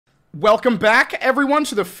Welcome back, everyone,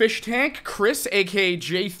 to the Fish Tank. Chris, aka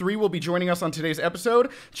Jay3, will be joining us on today's episode.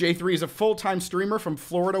 Jay3 is a full-time streamer from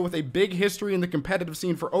Florida with a big history in the competitive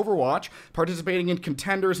scene for Overwatch, participating in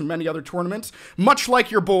contenders and many other tournaments. Much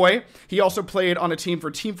like your boy, he also played on a team for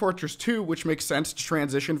Team Fortress 2, which makes sense to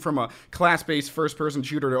transition from a class-based first-person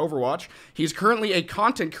shooter to Overwatch. He's currently a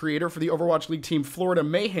content creator for the Overwatch League team Florida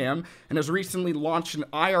Mayhem, and has recently launched an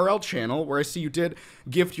IRL channel where I see you did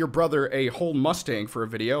gift your brother a whole Mustang for a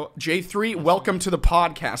video. Jay3, welcome to the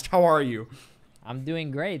podcast. How are you? I'm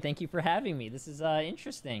doing great. Thank you for having me. This is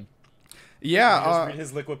interesting. Yeah. Did you just read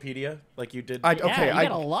his Wikipedia like you did? You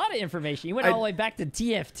got a lot of information. You went all the way back to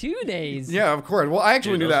TF2 days. Yeah, of course. Well, I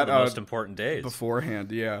actually knew that the most important days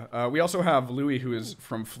beforehand. Yeah. We also have Louis, who is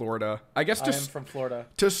from Florida. I guess I am from Florida.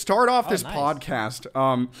 To start off this podcast,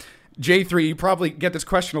 Jay3, you probably get this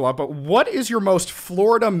question a lot, but what is your most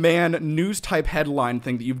Florida man news type headline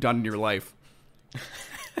thing that you've done in your life?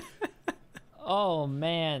 Oh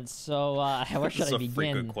man, so where should I begin? That's a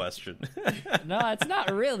freaking question. No, it's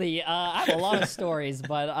not really. I have a lot of stories,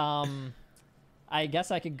 but I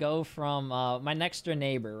guess I could go from my next door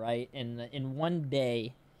neighbor. Right, in one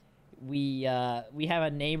day, we have a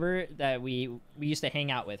neighbor that we used to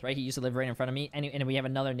hang out with. Right, he used to live right in front of me, and we have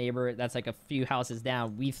another neighbor that's like a few houses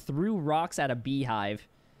down. We threw rocks at a beehive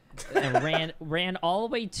and ran all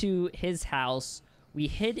the way to his house. We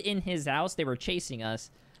hid in his house. They were chasing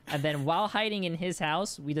us. And then while hiding in his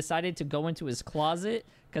house, we decided to go into his closet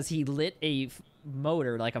because he lit a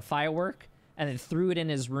motor, like a firework, and then threw it in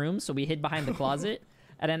his room. So we hid behind the closet.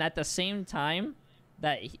 And then at the same time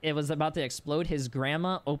that it was about to explode, his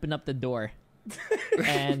grandma opened up the door,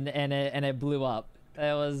 and it blew up.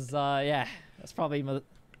 It was that's probably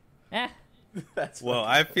Well,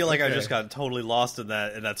 I feel like I just got totally lost in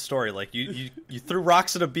that story. Like you threw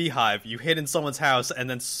rocks at a beehive, you hid in someone's house, and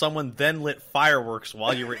then someone then lit fireworks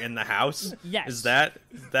while you were in the house. Yes, is that's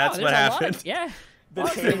what happened? The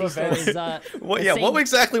chain of events. What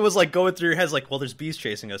exactly was like going through your heads? Like, well, there's bees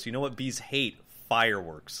chasing us. You know what bees hate?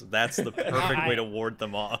 Fireworks. That's the perfect way to ward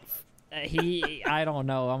them off. I don't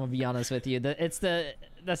know. I'm gonna be honest with you. It's the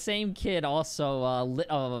same kid also lit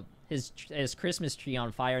his Christmas tree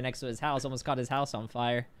on fire next to his house. Almost caught his house on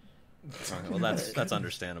fire. Well, that's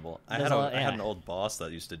understandable. I had an old boss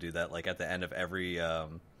that used to do that. Like at the end of every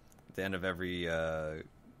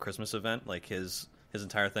Christmas event, like his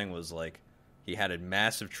entire thing was like he had a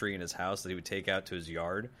massive tree in his house that he would take out to his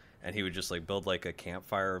yard, and he would just like build like a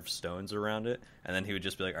campfire of stones around it, and then he would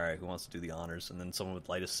just be like, all right, who wants to do the honors? And then someone would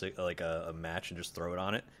light a match and just throw it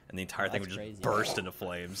on it, and the entire thing would just burst into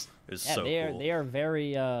flames. It was so cool. They are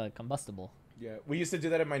very combustible. Yeah, we used to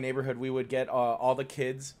do that in my neighborhood. We would get all the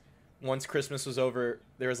kids, once Christmas was over,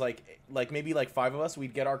 there was like maybe like 5 of us,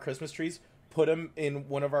 we'd get our Christmas trees, put them in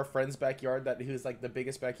one of our friends' backyard, that he was like the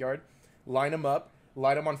biggest backyard, line them up,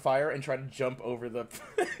 light them on fire, and try to jump over the...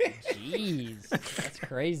 Jeez, that's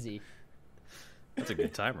crazy. That's a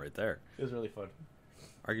good time right there. It was really fun.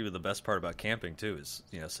 Arguably the best part about camping too is,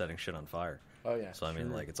 setting shit on fire. Oh yeah. So I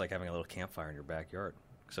mean, like, it's like having a little campfire in your backyard,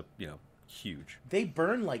 except huge. They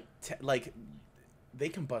burn like they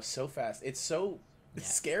combust so fast. It's so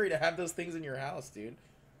scary to have those things in your house, dude.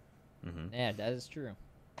 Mm-hmm. Yeah, that is true.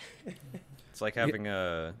 It's like having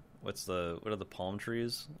what are the palm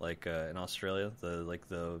trees like in Australia?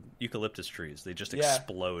 The eucalyptus trees. They just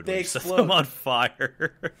explode when you set them on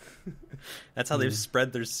fire. That's how they've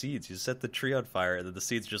spread their seeds. You set the tree on fire, and then the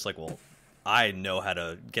seeds are just like, well, I know how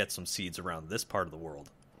to get some seeds around this part of the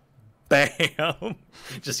world. Bam!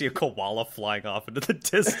 Just see a koala flying off into the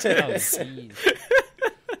distance.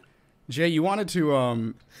 Jay, you wanted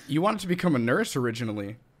to become a nurse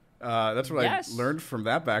originally. That's what I learned from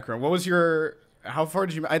that background. What was how far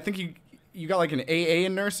did you... I think you got like an AA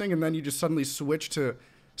in nursing, and then you just suddenly switched to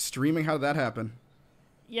streaming. How did that happen?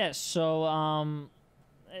 Yeah, so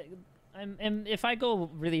and if I go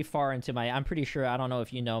really far into I'm pretty sure, I don't know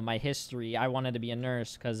if you know my history, I wanted to be a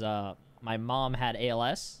nurse because my mom had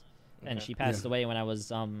ALS, and she passed away when I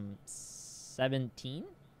was 17.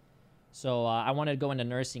 So I wanted to go into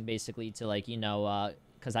nursing basically to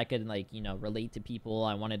because I could relate to people.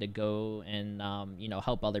 I wanted to go and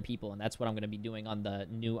help other people, and that's what I'm going to be doing on the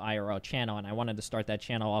new IRL channel. And I wanted to start that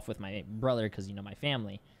channel off with my brother because my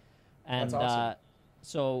family. And that's awesome.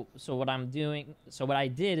 So what I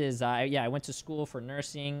did is I went to school for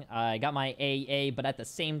nursing. I got my AA, but at the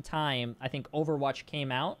same time I think Overwatch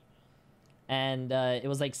came out, and it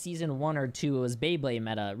was like season 1 or 2. It was Beyblade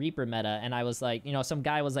meta, Reaper meta, and I was like, some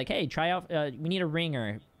guy was like, hey, try out. We need a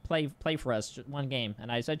ringer. Play for us one game.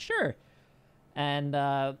 And I said sure. And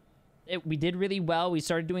we did really well. We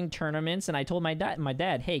started doing tournaments, and I told my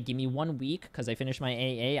dad, hey, give me 1 week, because I finished my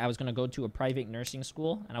AA. I was going to go to a private nursing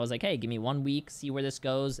school, and I was like, hey, give me 1 week, see where this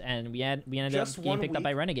goes, and we ended up getting picked up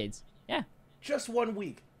by Renegades. Yeah. Just 1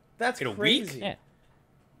 week. That's in crazy. A week? Yeah.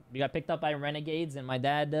 We got picked up by Renegades, and my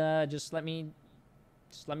dad just let me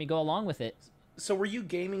go along with it. So were you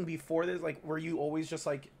gaming before this? Like, were you always just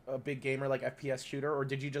like a big gamer, like FPS shooter, or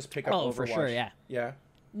did you just pick up Overwatch? Oh, for sure, yeah. Yeah.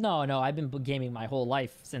 No, I've been gaming my whole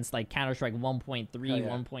life since like Counter-Strike 1.3,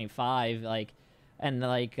 1.5, like, and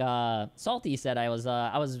like Salty said, I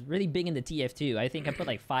was really big into TF2. I think I put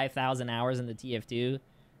like 5,000 hours into TF2.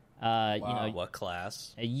 Wow. You know, What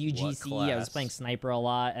class? A UGC. I was playing Sniper a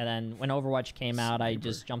lot, and then when Overwatch came out, I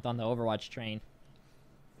just jumped on the Overwatch train.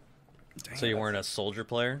 Dang, so you weren't a soldier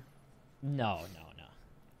player? No.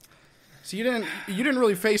 So you didn't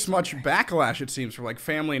really face much backlash, it seems, from like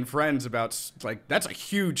family and friends about like that's a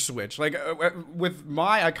huge switch. Like with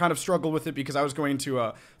I kind of struggled with it because I was going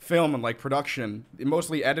to film and like production,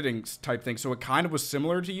 mostly editing type thing. So it kind of was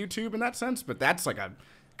similar to YouTube in that sense, but that's like a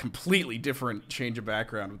completely different change of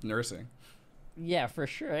background with nursing. Yeah, for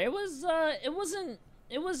sure. It was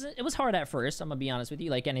hard at first. I'm gonna be honest with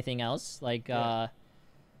you. Like anything else, like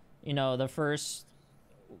you know, the first.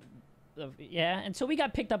 Until we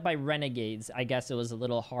got picked up by Renegades, I guess it was a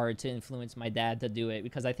little hard to influence my dad to do it,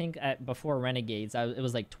 because I think before Renegades, it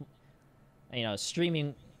was like, you know,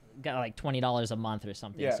 streaming got like $20 a month or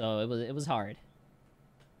something, so it was hard.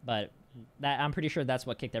 But I'm pretty sure that's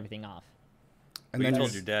what kicked everything off. And then then you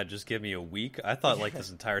told your dad, just give me a week. I thought like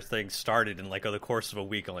this entire thing started in like the course of a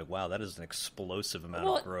week. I'm like, wow, that is an explosive amount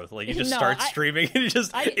of growth. Like you just start streaming and you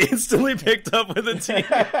just instantly picked up with a team.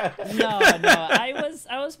 No,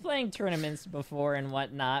 I was playing tournaments before and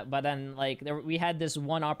whatnot, but then like we had this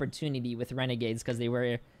one opportunity with Renegades because they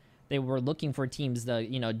were looking for teams to,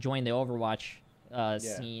 you know, join the Overwatch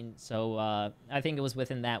scene. So I think it was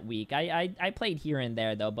within that week. I played here and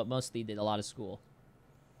there though, but mostly did a lot of school.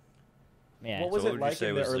 Yeah. What was it like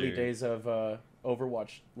in the early days of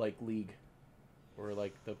Overwatch, like League, or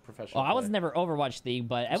like the professional? Oh, I was never Overwatch League,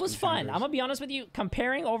 but it was fun. I'm gonna be honest with you.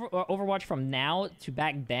 Comparing Overwatch from now to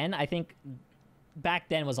back then, I think back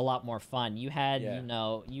then was a lot more fun. You had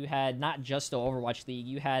you had not just the Overwatch League.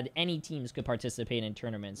 You had any teams could participate in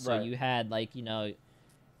tournaments. So you had like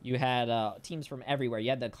you had teams from everywhere. You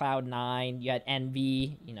had the Cloud9, you had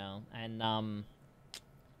Envy,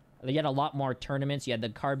 and you had a lot more tournaments. You had the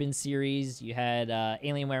Carbon series. You had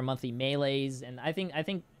Alienware monthly melees, and I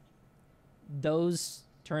think those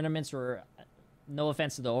tournaments were, no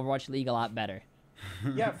offense to the Overwatch League, a lot better.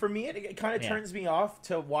 Yeah, for me, it kind of turns me off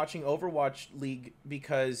to watching Overwatch League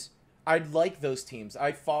because I like those teams.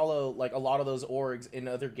 I follow like a lot of those orgs in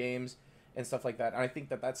other games and stuff like that, and I think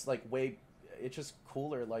that's like it's just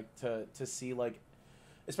cooler like to see like.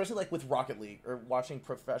 Especially like with Rocket League or watching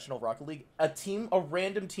professional Rocket League, a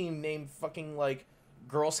random team named fucking like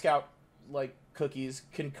Girl Scout like cookies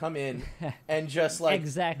can come in and just like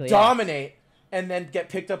dominate and then get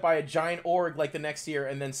picked up by a giant org like the next year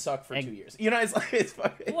and then suck for 2 years. You know, it's like it's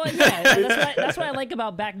fucking. Well, yeah, that's what I like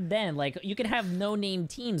about back then. Like you could have no-name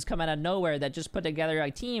teams come out of nowhere that just put together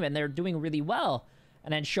a team and they're doing really well,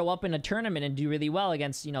 and then show up in a tournament and do really well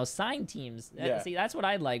against signed teams. See, that's what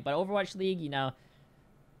I like. But Overwatch League,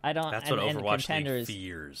 I don't. That's what Overwatch League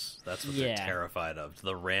fears. That's what they're terrified of.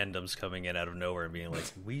 The randoms coming in out of nowhere and being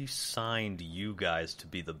like, "We signed you guys to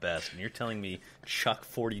be the best," and you're telling me Chuck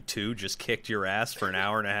 42 just kicked your ass for an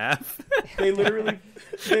hour and a half? They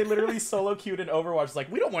literally solo queued in Overwatch. It's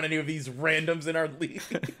like, we don't want any of these randoms in our league.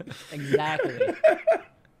 Exactly.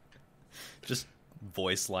 Just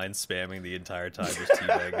voice line spamming the entire time, just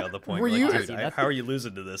teabagging on the point. How are you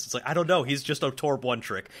losing to this? It's like, I don't know. He's just a Torb one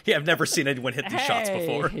trick. I've never seen anyone hit these shots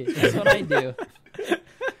before. That's what I do.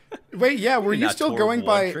 Wait, yeah, were you still going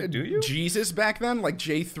by Jesus back then, like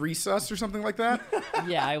J3 sus or something like that?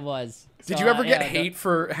 Yeah, I was. Did you ever get hate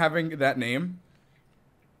for having that name?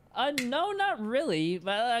 No, not really.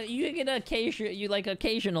 But you get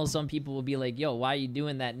occasional. Some people will be like, "Yo, why are you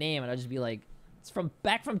doing that name?" And I'll just be like, it's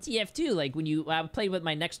back from TF2. Like when I played with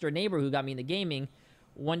my next door neighbor who got me into gaming.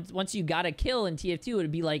 Once you got a kill in TF2,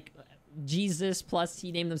 it'd be like Jesus plus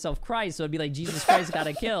he named himself Christ, so it'd be like Jesus Christ got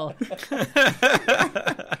a kill.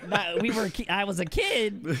 I was a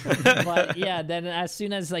kid, but yeah. Then as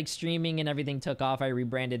soon as like streaming and everything took off, I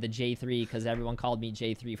rebranded the J3 because everyone called me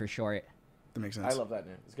J3 for short. That makes sense. I love that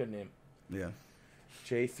name. It's a good name. Yeah.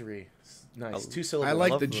 J3. Nice. 2 syllables. I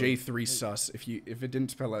like the J3 sus. If it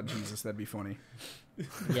didn't spell out Jesus, that'd be funny.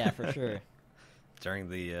 Yeah, for sure. During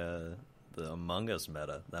the the Among Us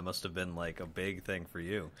meta. That must have been like a big thing for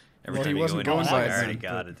you. Well, he wasn't going by it. I already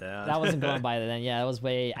got it down. That wasn't going by then. Yeah, that was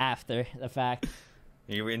way after the fact.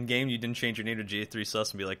 You were in game. You didn't change your name to J3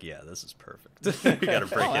 Sus and be like, "Yeah, this is perfect." You got to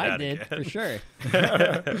break it out again. For sure.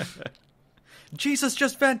 Jesus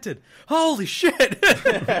just vented. Holy shit!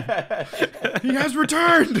 He has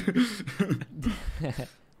returned. That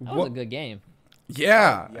was a good game.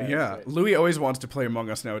 Yeah. Louis always wants to play Among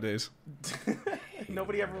Us nowadays.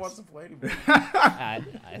 Nobody ever wants to play anymore. I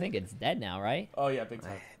think it's dead now, right? Oh yeah, big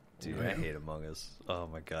time. Dude, I hate Among Us. Oh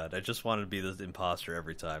my god, I just want to be the imposter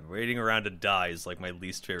every time. Waiting around to die is like my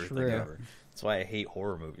least favorite thing ever. That's why I hate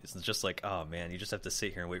horror movies. It's just like, oh man, you just have to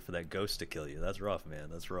sit here and wait for that ghost to kill you. That's rough, man.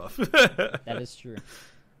 That's rough. That is true.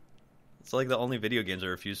 It's like the only video games I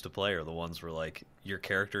refuse to play are the ones where like your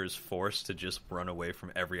character is forced to just run away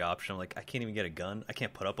from every option. I'm like, I can't even get a gun. I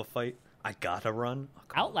can't put up a fight. I gotta run. Oh,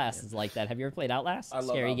 Outlast is like that. Have you ever played Outlast? I love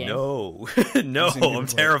Scary game. No, no, I'm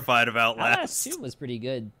terrified of Outlast. Outlast 2 was pretty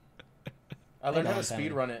good. I learned how to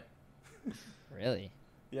speedrun it. Really?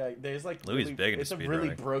 Yeah, there's like Louis really, big into it's a speed really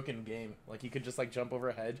running. broken game. Like you could just like jump over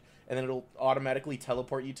a hedge and then it'll automatically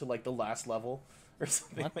teleport you to like the last level or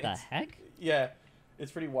something. What the heck? Yeah,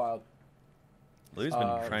 it's pretty wild. Louis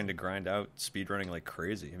been trying to grind out speedrunning like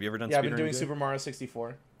crazy. Have you ever done speedrunning? Yeah, I've been doing Super Mario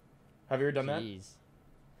 64. Have you ever done that?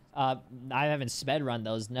 I haven't sped run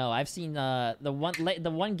those. No, I've seen the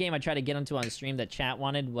one game I tried to get onto on stream that chat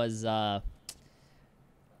wanted was God,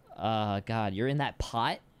 you're in that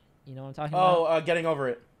pot. You know what I'm talking about? Oh, Getting Over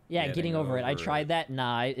It. Yeah, getting over it. I tried that.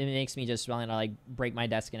 Nah, it makes me just want to like break my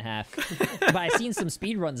desk in half. But I've seen some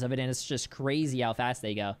speed runs of it, and it's just crazy how fast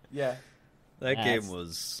they go. Yeah. That game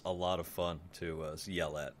was a lot of fun to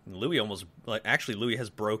yell at. And Louis almost Louis has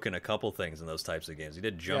broken a couple things in those types of games. He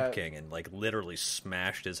did Jump King and like literally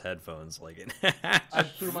smashed his headphones like in half. I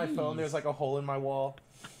threw my phone. There's like a hole in my wall.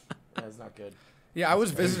 That's not good. Yeah, I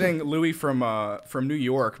was visiting Louis from New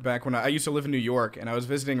York back when I used to live in New York, and I was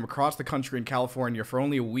visiting him across the country in California for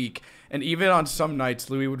only a week. And even on some nights,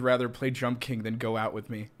 Louis would rather play Jump King than go out with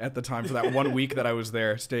me at the time for that 1 week that I was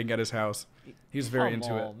there, staying at his house. He was very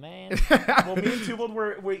into it. Man. Well, me and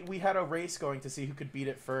Tubald we had a race going to see who could beat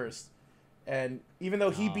it first. And even though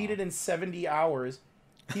he beat it in 70 hours,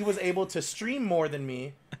 he was able to stream more than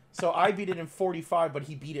me. So I beat it in 45, but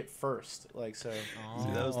he beat it first. Like so.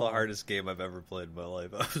 See, that was the hardest game I've ever played in my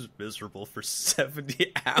life. I was miserable for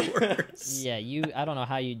 70 hours. Yeah, I don't know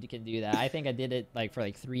how you can do that. I think I did it like for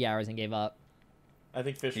like 3 hours and gave up. I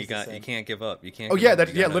think Phish. You can't give up. You can't. Oh yeah,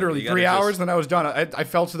 literally 3 hours. Then I was done. I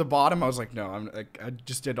fell to the bottom. I was like, no, I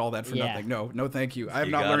just did all that for nothing. No, thank you. I have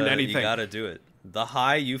not learned anything. You gotta do it. The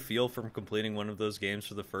high you feel from completing one of those games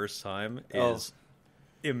for the first time is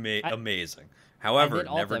amazing. However,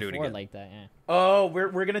 never do it again. Like that, yeah. Oh,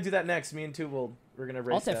 we're gonna do that next. Me and Tubald, we're gonna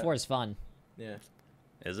race. Alt 4 is fun. Yeah.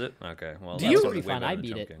 Is it? Okay. Well, that's pretty fun. I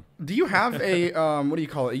beat it. Do you have a what do you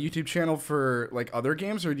call it? A YouTube channel for like other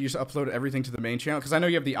games, or do you just upload everything to the main channel? Because I know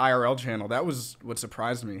you have the IRL channel. That was what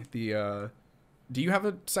surprised me. Do you have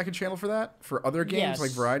a second channel for that for other games like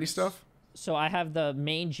variety stuff? So I have the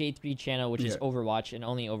main J3 channel, which is Overwatch and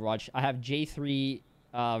only Overwatch. I have J3.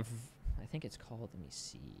 I think it's called. Let me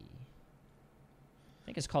see. I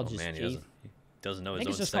think it's called just man, J. He doesn't know his I think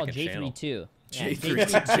own it's just second called channel. J32.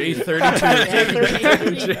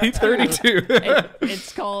 J32.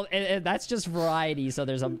 It's called. That's just variety. So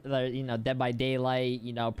there's Dead by Daylight,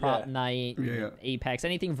 Prop Night, Apex,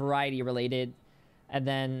 anything variety related, and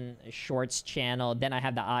then Shorts channel. Then I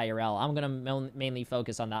have the IRL. I'm gonna mainly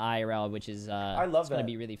focus on the IRL, which is I love it's gonna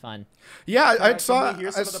be really fun. Yeah, I saw. Can we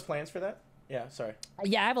hear some of the plans for that? Yeah, sorry.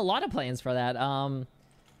 Yeah, I have a lot of plans for that.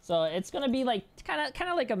 So it's gonna be like kind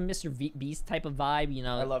of like a Mr. Beast type of vibe,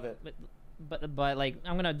 I love it. But like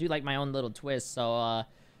I'm gonna do like my own little twist. So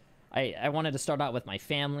I wanted to start out with my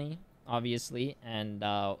family, obviously, and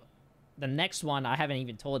the next one I haven't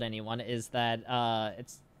even told anyone is that I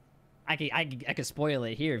could spoil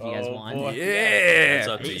it here if you guys want. Boy. Yeah. It's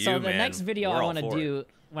up to you, So the man. next video We're I all want to for do it.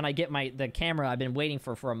 when I get the camera I've been waiting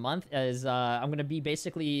for a month is I'm gonna be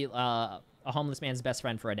basically a homeless man's best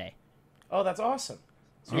friend for a day. Oh, that's awesome.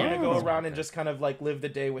 So you're gonna go around and just kind of like live the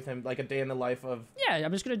day with him, like a day in the life of. Yeah,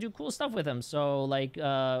 I'm just gonna do cool stuff with him. So like,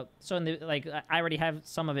 I already have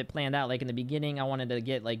some of it planned out. Like in the beginning, I wanted to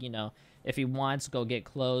get like if he wants, go get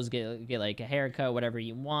clothes, get like a haircut, whatever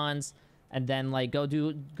he wants, and then like go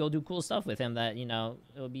do cool stuff with him that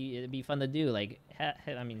it'd be fun to do. Like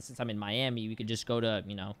I mean, since I'm in Miami, we could just go to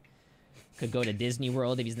could go to Disney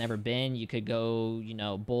World if he's never been. You could go,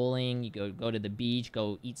 bowling. You could go to the beach,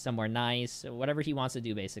 go eat somewhere nice, whatever he wants to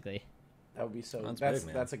do, basically. That would be so. That's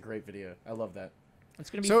That's a great video. I love that. It's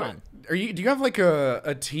gonna be fun. Do you have like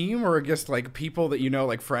a team, or I guess like people that you know,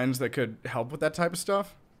 like friends that could help with that type of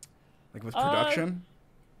stuff, like with production?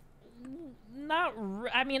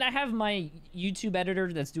 I mean, I have my YouTube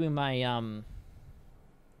editor that's doing my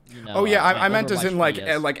oh yeah, I meant as in like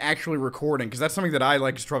videos. like actually recording, because that's something that I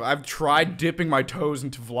like struggle. I've tried dipping my toes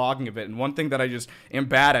into vlogging a bit, and one thing that I just am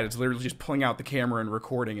bad at is literally just pulling out the camera and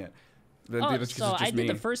recording it. So I did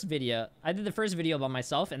the first video. I did the first video by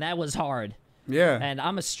myself, and that was hard. Yeah. And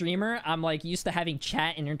I'm a streamer. I'm like used to having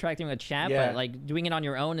chat and interacting with chat, but like doing it on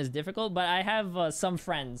your own is difficult. But I have some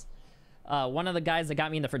friends. One of the guys that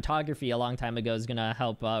got me into photography a long time ago is gonna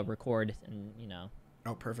help record, and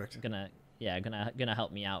Oh, perfect. Gonna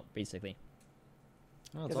help me out basically.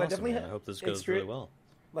 Oh, that's awesome, man. I hope this goes really well.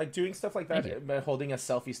 Like doing stuff like that, but holding a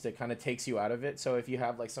selfie stick kind of takes you out of it. So if you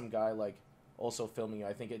have like some guy like also filming you,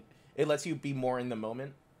 I think it lets you be more in the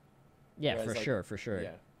moment. Yeah, for sure.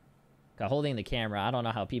 Yeah. Holding the camera, I don't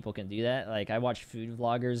know how people can do that. Like I watch food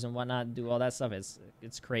vloggers and whatnot do all that stuff.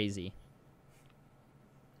 It's crazy.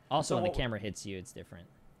 Also, when the camera hits you, it's different.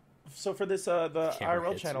 So for this the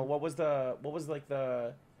IRL channel,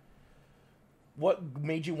 what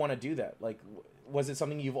made you want to do that? Like, was it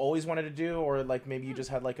something you've always wanted to do, or like maybe you just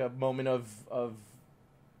had like a moment of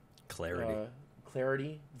clarity?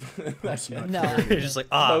 Clarity? No. You're just like,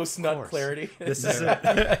 post nut clarity. This is it.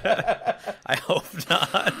 I hope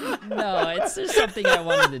not. No, it's just something I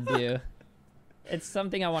wanted to do. It's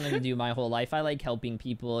something I wanted to do my whole life. I like helping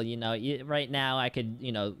people. Right now I could,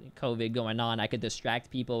 COVID going on, I could distract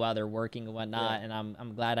people while they're working and whatnot, and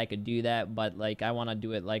I'm glad I could do that. But like, I want to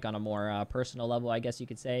do it like on a more personal level, I guess you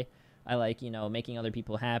could say. I like, making other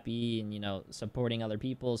people happy and supporting other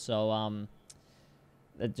people. So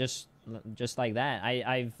just like that.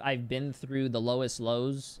 I've been through the lowest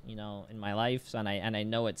lows, in my life, and I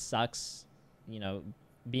know it sucks,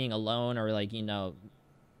 being alone or like,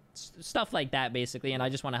 stuff like that basically, and I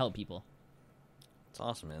just want to help people. It's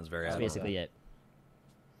awesome, man. It's very That's basically it.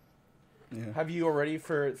 Yeah. Have you already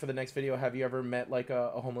for the next video? Have you ever met like a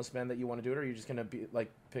homeless man that you want to do it, or are you just gonna be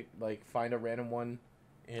like find a random one?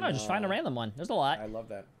 Just find a random one. There's a lot. I love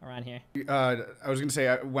that around here. I was gonna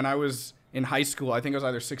say when I was in high school, I think I was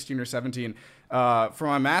either 16 or 17. For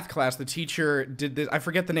my math class, the teacher did this. I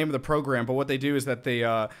forget the name of the program, but what they do is that they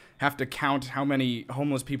have to count how many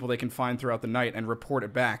homeless people they can find throughout the night and report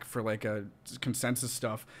it back for like a consensus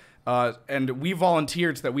stuff. And we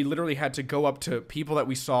volunteered so that we literally had to go up to people that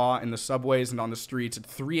we saw in the subways and on the streets at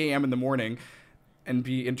 3 a.m. in the morning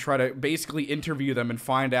and try to basically interview them and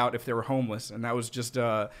find out if they were homeless. And that was just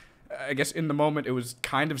I guess in the moment it was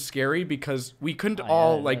kind of scary because we couldn't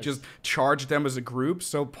just charge them as a group.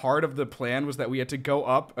 So part of the plan was that we had to go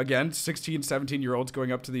up, again, 16, 17-year-olds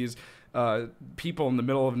going up to these people in the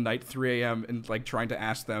middle of the night, 3 a.m. and like trying to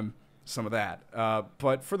ask them some of that.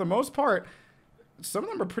 But for the most part, some of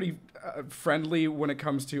them are pretty friendly when it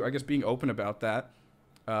comes to, I guess, being open about that.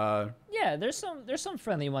 Yeah, there's some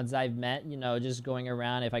friendly ones I've met, just going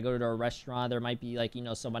around. If I go to a restaurant, there might be like,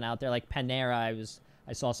 someone out there like Panera.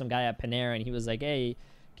 I saw some guy at Panera and he was like, "Hey,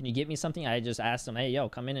 can you get me something?" I just asked him, "Hey, yo,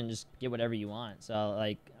 come in and just get whatever you want." So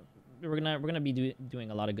like, we're gonna be doing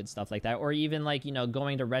a lot of good stuff like that, or even like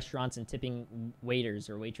going to restaurants and tipping waiters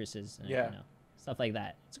or waitresses, and, stuff like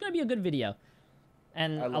that. It's gonna be a good video,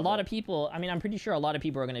 and a lot of people. I mean, I'm pretty sure a lot of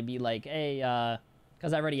people are gonna be like, "Hey,"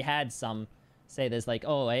 because I already had some say this like,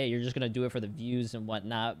 "Oh, hey, you're just gonna do it for the views and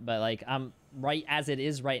whatnot," but like I'm right as it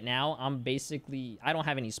is right now, I don't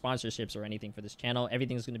have any sponsorships or anything for this channel.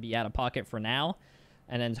 Everything's going to be out of pocket for now,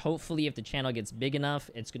 and then hopefully if the channel gets big enough,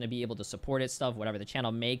 it's going to be able to support its stuff. Whatever the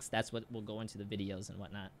channel makes, that's what will go into the videos and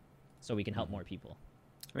whatnot, so we can help more people.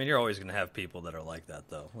 I mean, you're always going to have people that are like that,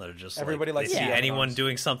 though. That are just everybody like, they see anyone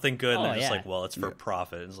doing something good, and they're just like, well, it's for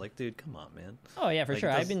profit. It's like, dude, come on, man. Oh yeah, for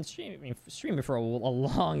sure. I've been streaming for a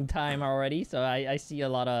long time already, so I see a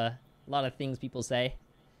lot of things people say.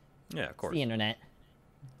 Yeah, of course. It's the internet.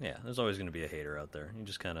 Yeah, there's always going to be a hater out there. You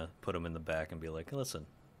just kind of put them in the back and be like, listen,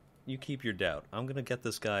 you keep your doubt. I'm going to get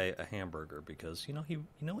this guy a hamburger because,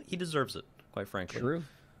 he deserves it, quite frankly. True.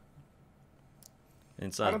 And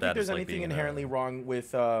it's not I don't think there's anything inherently wrong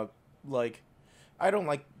with, I don't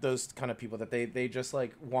like those kind of people that they just,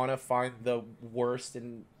 like, want to find the worst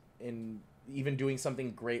in even doing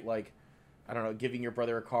something great, like, I don't know, giving your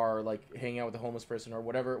brother a car or, like, hanging out with a homeless person or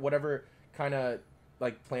whatever kind of,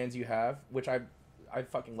 like, plans you have, which I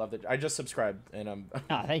fucking love it. I just subscribed and I'm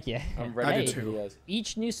thank you. I'm ready to videos.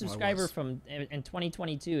 Each new subscriber in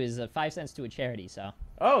 2022 is 5 cents to a charity, so.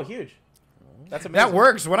 Oh, huge. That's amazing. That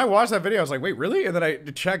works. When I watched that video, I was like, wait, really? And then I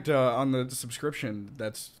checked on the subscription.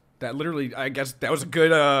 That literally, I guess that was a good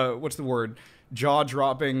what's the word?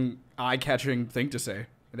 Jaw-dropping eye-catching thing to say.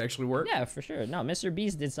 It actually worked. Yeah, for sure. No, Mr.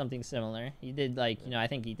 Beast did something similar. He did like, I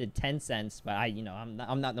think he did 10 cents, but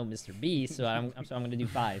I'm not no Mr. Beast, so I'm gonna do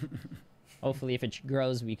 5. Hopefully, if it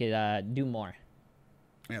grows, we could do more.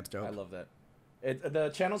 Yeah, it's dope. I love that. The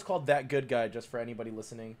channel's called That Good Guy, just for anybody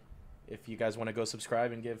listening. If you guys want to go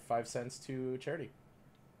subscribe and give 5 cents to charity.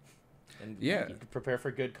 And yeah, you can prepare for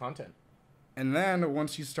good content. And then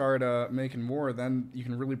once you start making more, then you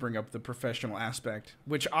can really bring up the professional aspect,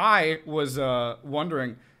 which I was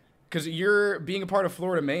wondering, because you're being a part of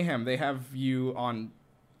Florida Mayhem, they have you on.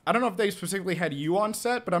 I don't know if they specifically had you on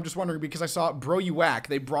set, but I'm just wondering because I saw Bro You Whack.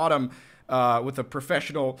 They brought him with a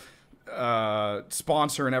professional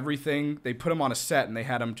sponsor and everything. They put him on a set and they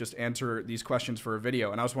had him just answer these questions for a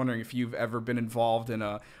video. And I was wondering if you've ever been involved in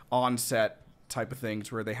a on-set type of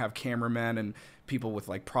things where they have cameramen and people with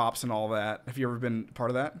like props and all that. Have you ever been part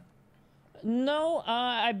of that? No,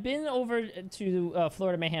 I've been over to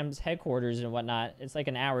Florida Mayhem's headquarters and whatnot. It's like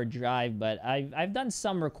an hour drive, but I've done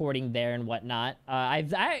some recording there and whatnot.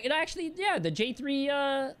 It actually the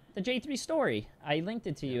Jay3 story. I linked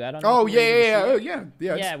it to you. I don't know. Oh yeah.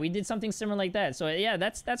 Yeah, we did something similar like that. So yeah,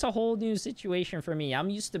 that's a whole new situation for me. I'm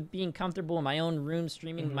used to being comfortable in my own room,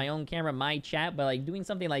 streaming with my own camera, my chat, but like doing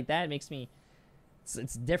something like that makes me.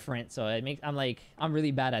 It's different. So I'm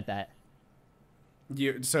really bad at that.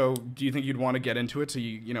 So do you think you'd want to get into it so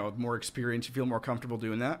you more experience, you feel more comfortable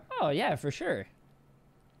doing that? Oh yeah, for sure.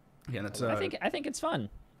 Yeah, that's I think it's fun.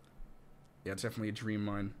 Yeah, it's definitely a dream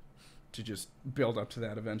of mine to just build up to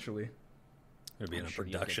that eventually. It'd be in a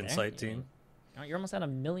production site team. You're almost at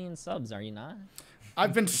 1 million subs, are you not?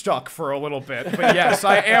 I've been stuck for a little bit, but yes,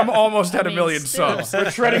 I am almost at 1 million subs. We're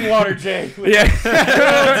treading water, Jay. Yeah.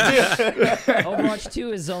 Overwatch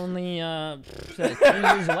 2 is only 3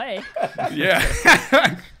 years away.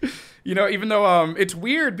 Yeah. Even though it's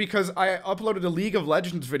weird because I uploaded a League of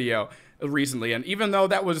Legends video recently, and even though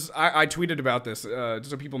that was, I tweeted about this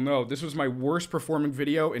so people know, this was my worst performing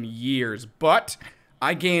video in years, but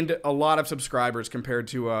I gained a lot of subscribers compared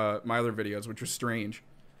to my other videos, which was strange.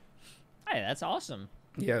 Hey, that's awesome.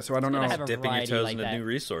 Yeah, so I don't know. Dipping your toes into new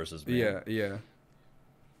resources, man. Yeah.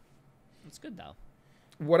 It's good though.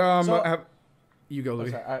 What you go,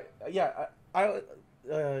 Louis?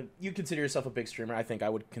 You consider yourself a big streamer. I think I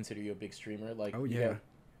would consider you a big streamer. Like, oh yeah.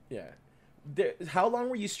 How long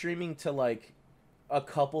were you streaming to like a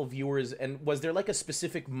couple viewers? And was there like a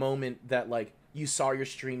specific moment that like you saw your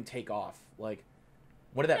stream take off? Like,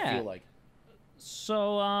 what did that feel like?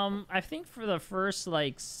 So, I think for the first,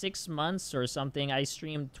 6 months or something, I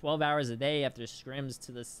streamed 12 hours a day after scrims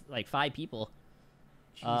to this, 5 people.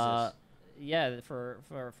 Jesus. Yeah, for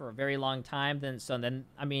a very long time. Then,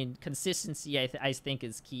 I mean, consistency, I think,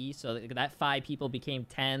 is key. So that 5 people became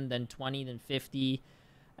 10, then 20, then 50.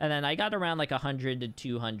 And then I got around, 100 to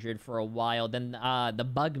 200 for a while. Then, the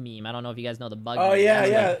bug meme. I don't know if you guys know the bug meme. Oh,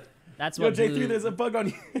 yeah. That's what Jay3, there's a bug on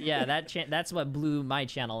you. Yeah, that's what blew my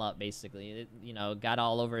channel up, basically. It, got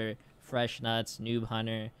all over Fresh Nuts, Noob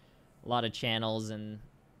Hunter, a lot of channels, and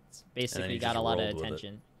basically got a lot of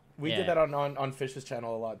attention. We did that on Phish's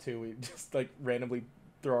channel a lot, too. We just, randomly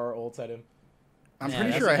throw our ults at him. I'm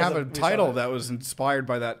pretty sure I have a title that was inspired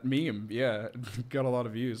by that meme. Yeah, got a lot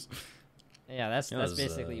of views. Yeah, that's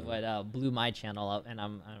basically what blew my channel up, and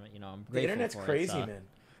I'm grateful the internet's for crazy, it, so. man.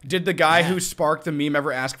 Did the guy who sparked the meme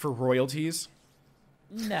ever ask for royalties?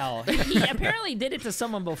 No, he apparently did it to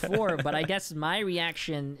someone before, but I guess my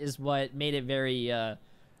reaction is what made it very,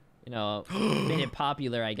 made it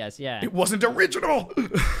popular. I guess, yeah. It wasn't original.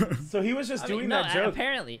 So he was just doing that joke.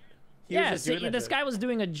 Apparently, this guy was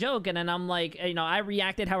doing a joke, and then I'm like, I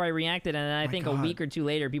reacted how I reacted, and then I think a week or two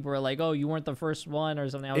later, people were like, "Oh, you weren't the first one," or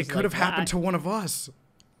something. It could have happened to one of us.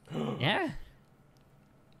 Yeah.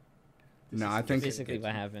 No, I think basically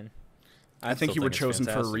what happened. I think you were chosen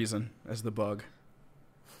for a reason as the bug.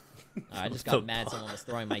 I just got mad someone was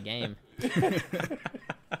throwing my game.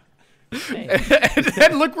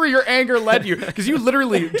 And look where your anger led you, because you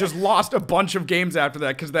literally just lost a bunch of games after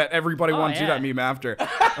that, because everybody wanted to do that meme after.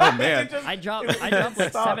 Oh man, I dropped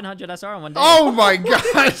like 700 SR in one day. Oh my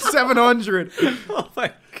god, 700. Oh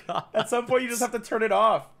my god. At some point, you just have to turn it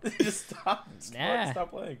off. Just stop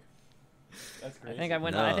playing. That's crazy. I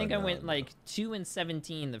think I went like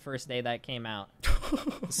 2-17 the first day that came out.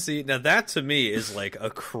 See, now that to me is like a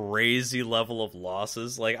crazy level of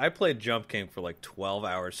losses. Like, I played Jump King for like 12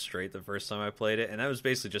 hours straight the first time I played it, and that was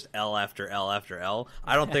basically just L after L after L.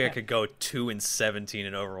 I don't think I could go 2-17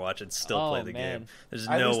 in Overwatch and still play the game. There's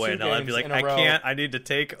no way. No, I'd be like, I can't. I need to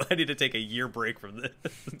take a year break from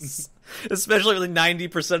this. Especially when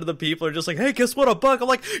 90% of the people are just like, hey, guess what? A bug. I'm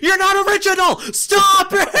like, you're not original. Stop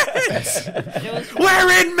it.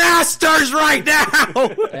 We're in Masters right now.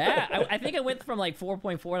 Yeah, I think I went from like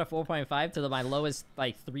 4.4 to 4.5 to my lowest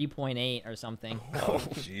like 3.8 or something. Oh,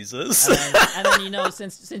 Jesus. And then, you know,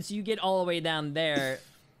 since you get all the way down there,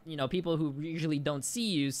 you know, people who usually don't see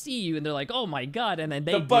you, and they're like, oh my god, and then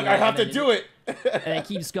they bug, I have to do it. And it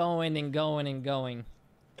keeps going and going and going.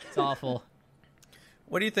 It's awful.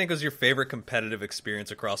 What do you think was your favorite competitive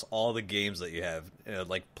experience across all the games that you have,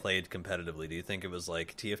 like, played competitively? Do you think it was,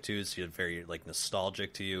 like, TF2's very, like,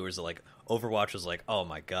 nostalgic to you? Or is it, like, Overwatch was like, oh,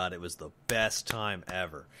 my God, it was the best time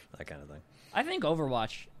ever? That kind of thing. I think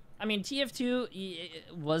Overwatch. I mean,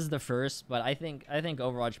 TF2 was the first, but I think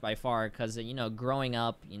Overwatch by far, because, you know, growing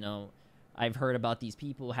up, you know, I've heard about these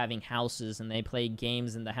people having houses, and they play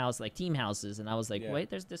games in the house, like team houses, and I was like, wait,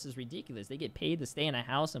 this is ridiculous. They get paid to stay in a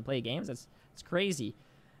house and play games? It's crazy.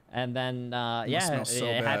 And then,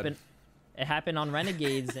 it happened. It happened on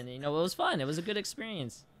Renegades, and, you know, it was fun. It was a good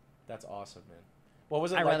experience. That's awesome, man. What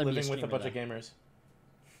was it like living with a bunch of gamers?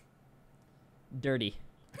 Dirty.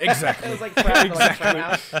 Exactly. It was like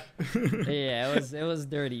exactly. Yeah, it was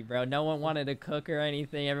dirty, bro. No one wanted to cook or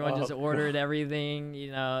anything. Everyone just ordered everything.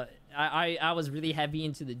 You know, I was really heavy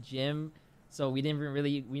into the gym, so we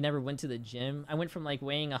never went to the gym. I went from like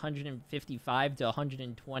weighing 155 to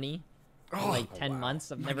 120 in like 10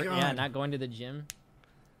 months of not going to the gym.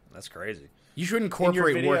 That's crazy. You should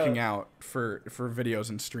incorporate working out for videos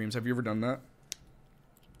and streams. Have you ever done that?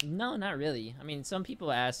 No, not really. I mean, some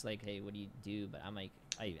people ask like, "Hey, what do you do?" But I'm like,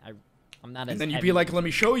 I'm not. And then you'd be like, "Let me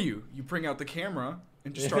show you." You bring out the camera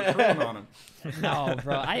and just start curling on him. No,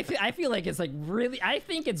 bro. I feel like it's like really. I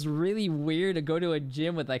think it's really weird to go to a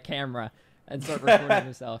gym with a camera and start recording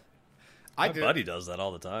yourself. My buddy does that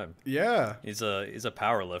all the time. Yeah, he's a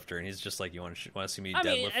power lifter, and he's just like, you want to see me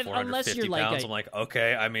deadlift 450 like pounds? I'm like,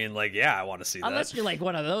 okay. I mean, like, yeah, I want to see that. Unless you're like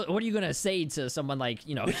one of those, what are you gonna say to someone like,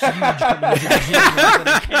 you know, huge coming to the gym with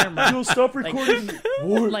a camera? You'll stop recording.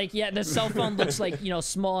 Like, yeah, the cell phone looks like, you know,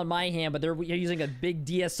 small in my hand, but you're using a big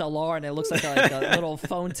DSLR, and it looks like a little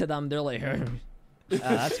phone to them. They're like,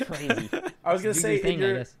 that's crazy. I was gonna say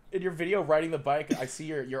in your video riding the bike, I see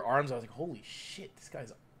your arms. I was like, holy shit, this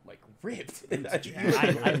guy's like ripped.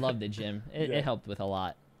 I love the gym. It helped with a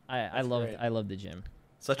lot. I love the gym.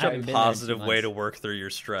 Such a positive way to work through your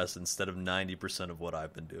stress instead of 90% of what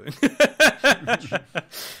I've been doing.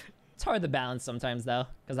 It's hard to balance sometimes though,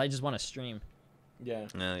 because I just want to stream. Yeah.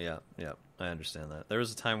 Yeah. I understand that. There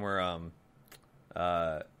was a time where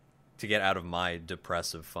to get out of my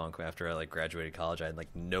depressive funk after I like graduated college, I had like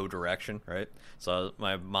no direction, right? So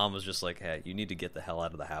my mom was just like, "Hey, you need to get the hell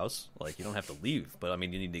out of the house. Like, you don't have to leave, but I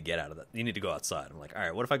mean, you need to get out of that. You need to go outside." I'm like, "All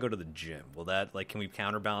right, what if I go to the gym? Will that, like, can we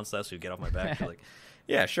counterbalance that so you get off my back?" She's like,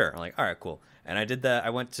 "Yeah, sure." I'm like, "All right, cool." And I did that. I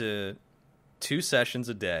went to 2 sessions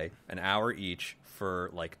a day, an hour each for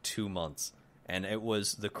like 2 months. And it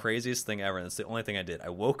was the craziest thing ever. And it's the only thing I did. I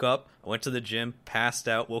woke up, I went to the gym, passed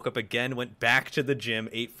out, woke up again, went back to the gym,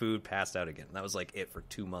 ate food, passed out again. And that was like it for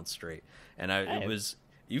 2 months straight. And it was,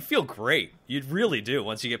 you feel great. You really do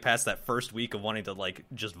once you get past that first week of wanting to like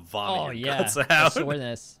just vomit your guts out.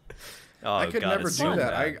 Soreness. I could never do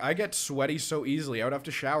that. I get sweaty so easily. I would have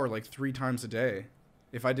to shower like 3 times a day.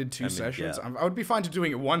 If I did 2 sessions, I would be fine to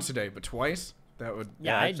doing it once a day, but twice? That would,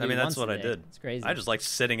 I mean, that's what I did. It's crazy. I just like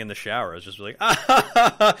sitting in the shower. I was just like,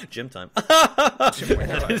 gym time. That's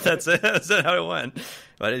it. That's how it went.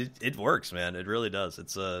 But it works, man. It really does.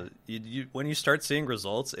 It's when you start seeing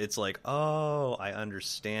results, it's like, oh, I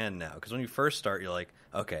understand now. Because when you first start, you're like,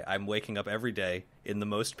 okay, I'm waking up every day in the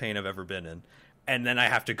most pain I've ever been in. And then I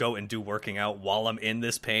have to go and do working out while I'm in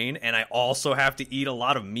this pain. And I also have to eat a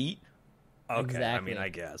lot of meat. Okay, exactly. I mean, I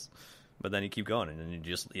guess. But then you keep going, and then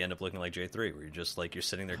you end up looking like Jay3, where you're just like you're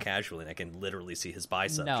sitting there casually, and I can literally see his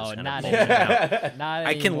bicep. No, just not anymore. Not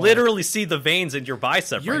I can literally see the veins in your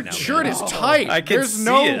bicep right now. Your shirt is tight. I can There's see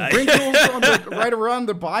no it. wrinkles right around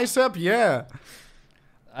the bicep. Yeah.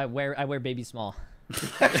 I wear baby small.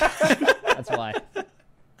 That's why.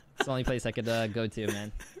 It's the only place I could go to,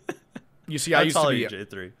 man. You see, I used to be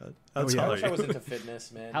Jay3. I wish I was into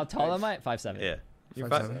fitness, man. How tall am I? 5'7". Yeah. You're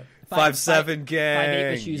 5'7". 5'7", gang.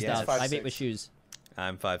 5'8" with shoes, yes. though. 5'8" with shoes.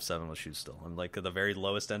 I'm 5'7" with shoes still. I'm like at the very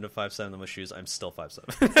lowest end of 5'7", with shoes. I'm still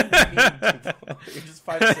 5'7". You're just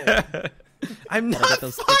 5'6". I'm Gotta not get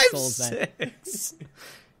those thick soles, man. 5'6".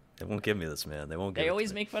 They won't give me this, man. They won't give They it to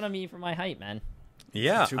always me. make fun of me for my height, man.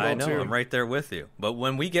 Yeah, Too I low, know. too. I'm right there with you. But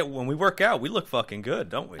when we work out, we look fucking good,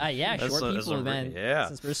 don't we? Yeah, That's short that's people, man. Yeah.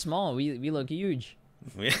 Since we're small, we look huge.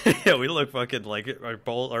 Yeah, we look fucking like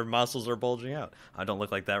our muscles are bulging out. I don't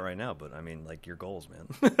look like that right now, but I mean, like your goals, man.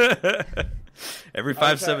 Every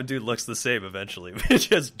 5'7" dude looks the same eventually,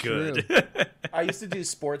 which is good. I used to do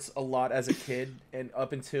sports a lot as a kid, and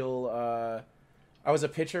up until I was a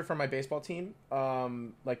pitcher for my baseball team,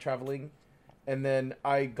 like traveling, and then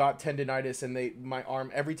I got tendonitis, and my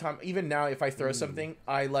arm every time, even now, if I throw something,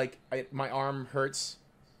 my arm hurts,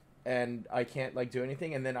 and I can't like do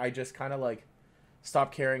anything, and then I just kind of like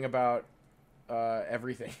stop caring about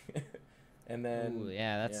everything. And then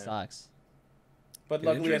that sucks. But Dude,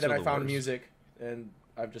 luckily injuries then are I the found worst. music, and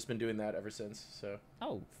I've just been doing that ever since. So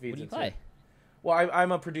Oh, what feeds do you into play? it. Well,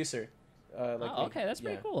 I'm a producer. Okay, that's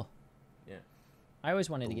pretty cool. Yeah. I always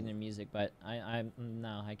wanted to get into music, but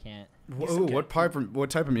no, I can't. Ooh, what type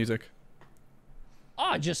of music?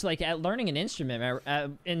 Oh, just like learning an instrument.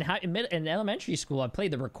 In elementary school, I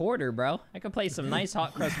played the recorder, bro. I could play some nice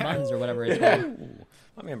hot crust buns or whatever it's called.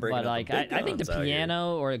 I mean, breaking But up like, the big I think the guns out here.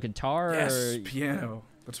 piano or a guitar Yes, or piano.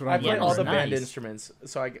 That's what I I'm play learning all right the now. band Nice. instruments,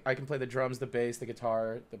 so I can play the drums, the bass, the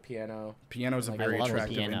guitar, the piano. Piano's a I very love the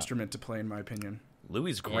attractive piano. instrument to play, in my opinion.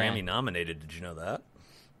 Louis Grammy nominated. Did you know that?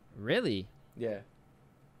 really Yeah.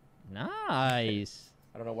 nice.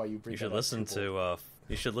 I don't know why you bring You that should up, listen people.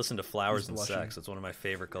 to Flowers He's and blushing. Sex. It's one of my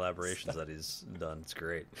favorite collaborations that he's done. It's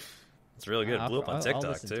great. It's really good. I'll- Blew up on I'll TikTok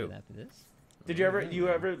listen to too. that for this. Did you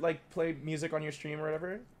ever like play music on your stream or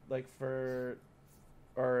whatever, like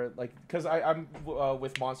because I'm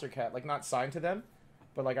with Monster Cat, like not signed to them,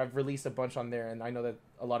 but like I've released a bunch on there, and I know that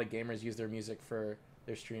a lot of gamers use their music for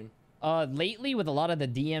their stream. Lately with a lot of the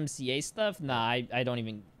DMCA stuff, nah, I don't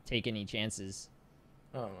even take any chances.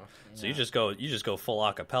 Oh, So you just go full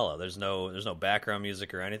acapella. There's no background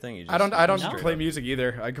music or anything. You just, I don't No. play music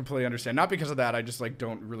either. I completely understand. Not because of that. I just like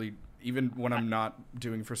don't really, even when I'm not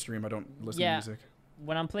doing for stream, I don't listen to music.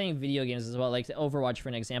 When I'm playing video games as well, like Overwatch for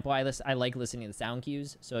an example, I like listening to the sound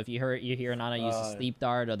cues. So if you hear Nana use the sleep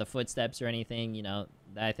dart or the footsteps or anything, you know,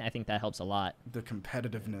 I think that helps a lot. The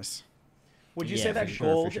competitiveness. would you Yeah, say for that sure,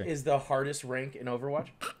 for gold sure. is the hardest rank in Overwatch?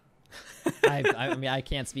 I mean, I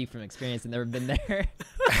can't speak from experience. I've never been there.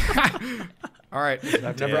 All right.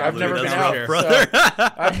 I've Damn, never Louis, been that's out, rough, brother.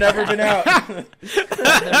 I've never been out. I've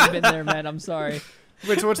never been there, man. I'm sorry.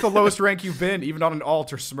 Wait, so what's the lowest rank you've been, even on an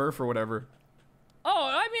alt or Smurf or whatever? Oh,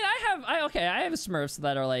 I mean, I have Smurfs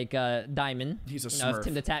that are like diamond. He's a you know, Smurf. if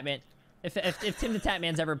Tim the Tatman, if Tim the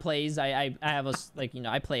Tatman's ever plays, I have a like, you know,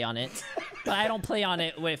 I play on it, but I don't play on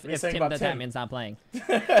it if saying Tim the about Tim? Tatman's not playing.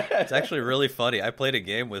 It's actually really funny. I played a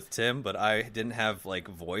game with Tim, but I didn't have like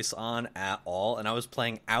voice on at all, and I was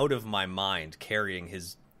playing out of my mind, carrying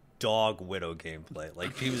his dog Widow gameplay.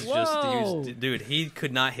 Like he was dude, he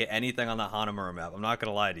could not hit anything on the Hanamura map. I'm not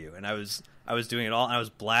gonna lie to you. And I was doing it all, and I was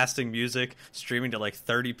blasting music, streaming to like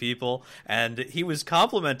 30 people, and he was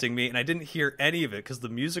complimenting me, and I didn't hear any of it because the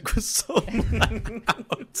music was so loud.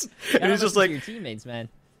 And he was just like, your teammates, man.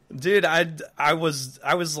 dude, I was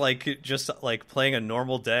like just like playing a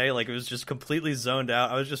normal day, like it was just completely zoned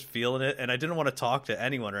out. I was just feeling it, and I didn't want to talk to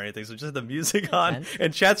anyone or anything, so just had the music on, sense.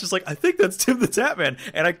 and chat's just like, I think that's Tim the Tatman,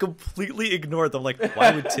 and I completely ignored them. Like,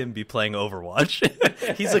 why would Tim be playing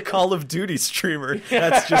Overwatch? He's a Call of Duty streamer.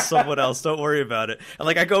 That's just someone else. Don't worry about it. And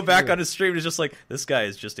like I go back on his stream, and it's just like, this guy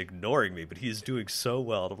is just ignoring me, but he's doing so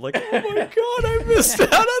well. And I'm like, oh my god, I missed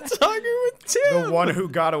out on talking with Tim. The one who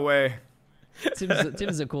got away.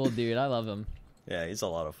 Tim's a cool dude. I love him. Yeah, he's a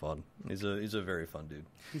lot of fun. He's a very fun dude.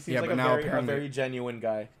 He seems Yeah, like but now a apparently- very genuine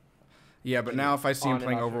guy. Yeah, but now if I see him On and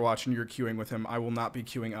playing off. Overwatch and you're queuing with him, I will not be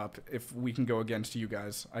queuing up if we can go against you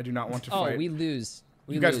guys. I do not want to Oh, fight. we lose.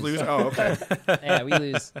 You guys lose? Oh, okay. Yeah, we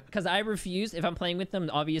lose. Because I refuse, if I'm playing with them,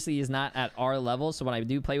 obviously he's not at our level, so when I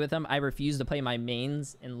do play with him, I refuse to play my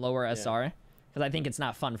mains in lower SR. Because I think it's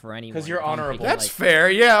not fun for anyone. 'Cause you're If I'm honorable. picking, That's like- fair.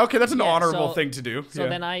 Yeah, okay, that's an Yeah, honorable so- thing to do. So yeah.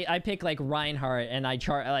 then I pick like Reinhardt, and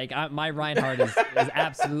my Reinhardt is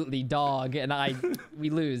absolutely dog, and we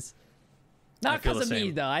lose. Not feel the because of me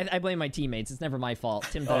same. though. I blame my teammates. It's never my fault.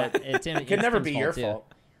 Tim, It can never be your fault.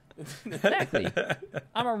 Exactly.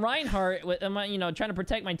 I'm a Reinhardt. I'm trying to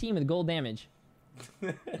protect my team with gold damage.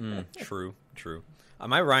 True.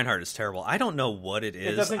 My Reinhardt is terrible. I don't know what it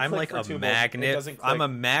is. doesn't I'm click like for a Tubal. It magnet. doesn't I'm click. a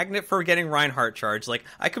magnet for getting Reinhardt charged. Like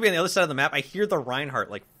I could be on the other side of the map. I hear the Reinhardt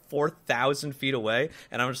like 4,000 feet away,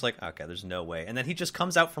 and I'm just like, okay, there's no way. And then he just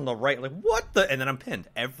comes out from the right, like, what the? And then I'm pinned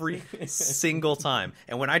every single time.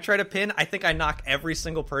 And when I try to pin, I think I knock every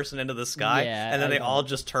single person into the sky, and then they all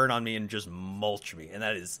just turn on me and just mulch me, and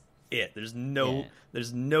that is it. There's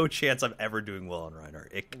no chance I'm ever doing well on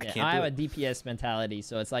Reinhardt. I have a DPS mentality,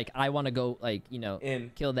 so it's like I want to go like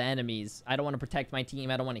kill the enemies. I don't want to protect my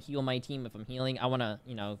team. I don't want to heal my team. If I'm healing, I want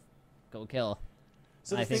to go kill.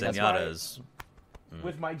 So I think that's why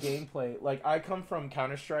with my gameplay, like I come from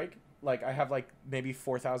Counter-Strike. Like I have like maybe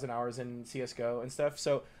 4,000 hours in CS:GO and stuff.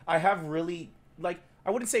 So I have really I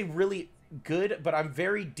wouldn't say really good, but I'm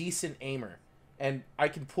very decent aimer, and I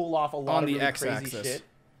can pull off a lot of really crazy shit.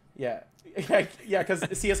 Yeah, because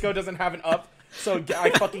CS:GO doesn't have an up, so I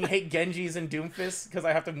fucking hate Genjis and Doomfists because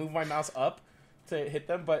I have to move my mouse up to hit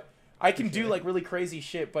them. But I can do like really crazy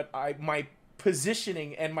shit. But my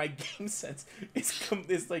positioning and my game sense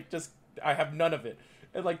is like just I have none of it.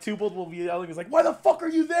 And like Tubald will be yelling, "He's like, why the fuck are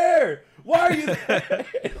you there? Why are you there?"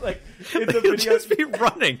 Like in the video, just be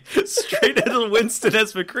running straight into Winston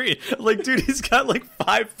S. McCree. Like, dude, he's got like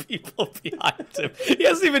 5 people behind him. He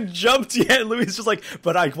hasn't even jumped yet. And Louis is just like,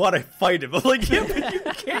 "But I want to fight him." I'm like, "Yeah, but you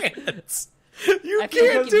can't. You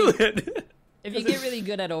can't do it." If you get really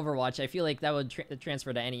good at Overwatch, I feel like that would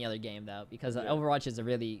transfer to any other game, though, because Overwatch is a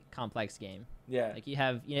really complex game. Yeah. Like you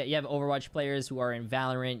have Overwatch players who are in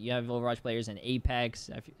Valorant, you have Overwatch players in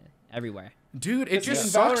Apex, everywhere. Dude, it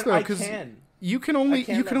just sucks though, because you can only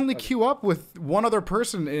queue up with one other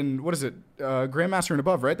person in Grandmaster and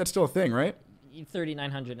above, right? That's still a thing, right?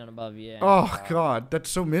 3,900 and above, yeah. Oh God,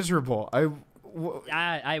 that's so miserable.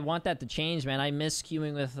 I want that to change, man. I miss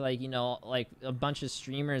queuing with like a bunch of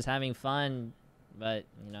streamers having fun, but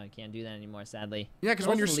I can't do that anymore, sadly. Yeah, because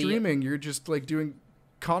when you're streaming, you're just like doing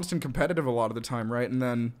constant competitive a lot of the time, right? And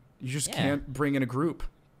then you just can't bring in a group.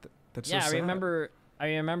 That's so sad. I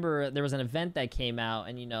remember there was an event that came out,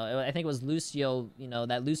 and I think it was Lucio,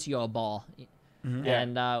 that Lucio ball. Mm-hmm.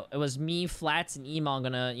 And it was me, Flats, and Emon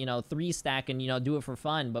gonna 3 stack and do it for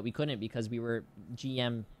fun, but we couldn't because we were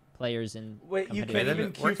GM players and wait, you can't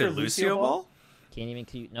even queue for Lucio ball? Can't even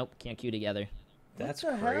queue. Nope, can't queue together. That's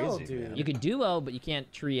crazy, hell, dude. Man. You could duo, but you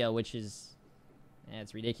can't trio, which is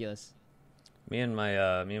it's ridiculous. Me and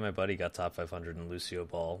my buddy got top 500 in Lucio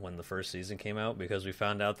Ball when the first season came out, because we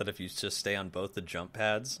found out that if you just stay on both the jump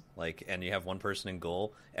pads, and you have one person in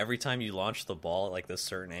goal, every time you launch the ball at like this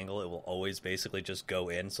certain angle, it will always basically just go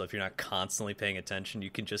in. So if you're not constantly paying attention,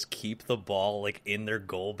 you can just keep the ball like in their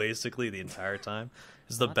goal basically the entire time.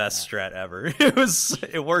 It's the best strat ever.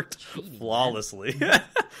 It worked flawlessly.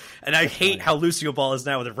 And I hate how Lucio Ball is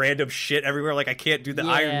now with random shit everywhere. Like I can't do the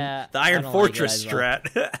Iron Fortress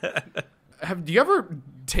strat. Do you ever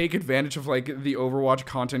take advantage of like the Overwatch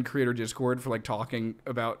content creator Discord for like talking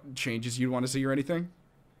about changes you'd want to see or anything?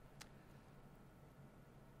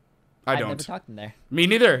 I don't. I've never talked in there. Me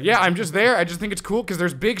neither. Yeah, I'm just there. I just think it's cool because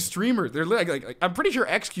there's big streamers. They're like I'm pretty sure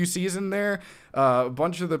XQC is in there. A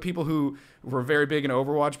bunch of the people who were very big in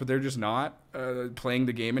Overwatch, but they're just not playing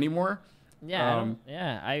the game anymore. Yeah,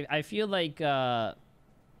 I feel like I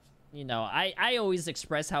always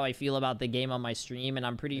express how I feel about the game on my stream, and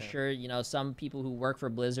I'm pretty sure some people who work for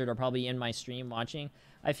Blizzard are probably in my stream watching.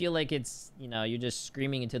 I feel like it's you're just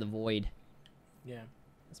screaming into the void. Yeah,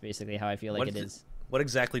 that's basically how I feel like it is. What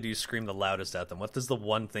exactly do you scream the loudest at them? What is the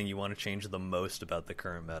one thing you want to change the most about the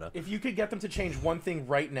current meta? If you could get them to change one thing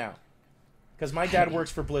right now, because my dad works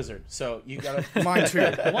for Blizzard, so you gotta. Mine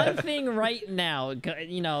too. One thing right now,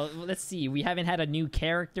 let's see. We haven't had a new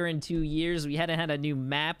character in 2 years. We hadn't had a new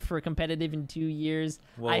map for competitive in 2 years.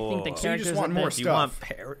 I think the characters. So you just want more stuff.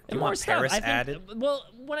 You want Paris added? Well,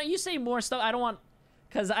 when you say more stuff, I don't want.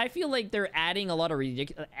 Because I feel like they're adding a lot of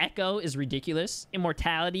ridiculous. Echo is ridiculous.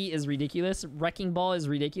 Immortality is ridiculous. Wrecking Ball is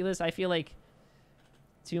ridiculous. I feel like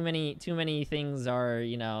too many things are,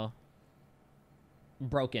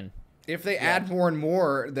 broken. If they add more and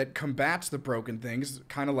more that combats the broken things,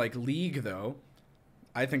 kind of like League, though,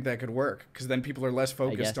 I think that could work. Because then people are less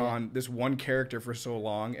focused on this one character for so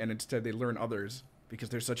long, and instead they learn others because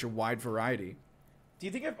there's such a wide variety. Do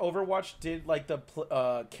you think if Overwatch did like the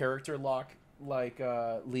character lock like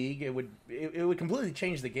League, it would completely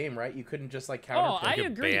change the game, right? You couldn't just like counter. I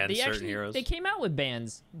agree. They came out with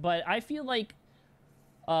bans, but I feel like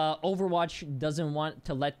Overwatch doesn't want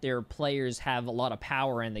to let their players have a lot of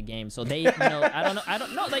power in the game, so they I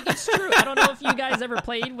don't know, like it's true. I don't know if you guys ever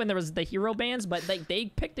played when there was the hero bans, but like they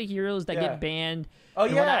pick the heroes that get banned. Oh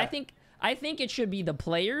yeah, I think it should be the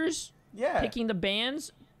players picking the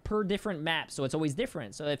bans per different map, so it's always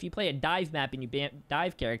different. So if you play a dive map and you ban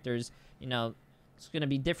dive characters, it's going to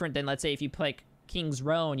be different than, let's say, if you play King's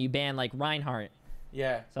Row and you ban like Reinhardt.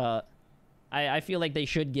 Yeah. So I feel like they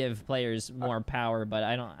should give players more power, but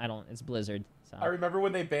I don't. It's Blizzard. So. I remember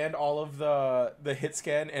when they banned all of the hit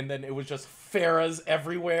scan, and then it was just Pharahs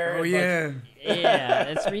everywhere. Oh yeah. Yeah,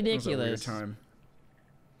 it's That was a weird ridiculous. time.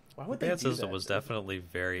 Why would The they ban do system that? was definitely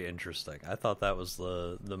very interesting. I thought that was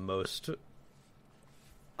the most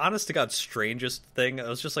honest to God strangest thing. I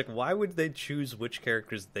was just like, why would they choose which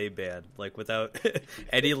characters they ban, like without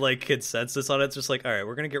any like consensus on it? It's just like, all right,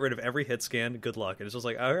 we're gonna get rid of every hit scan. Good luck. And it's just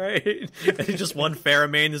like, all right. And just one Pharah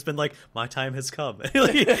main has been like, my time has come.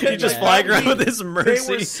 Like, he just flying around with his mercy.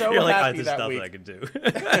 They were so You're like, happy there's that nothing week. I can do.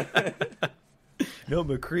 No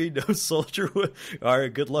McCree, no Soldier. All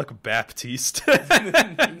right, good luck, Baptiste.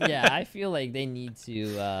 Yeah, I feel like they need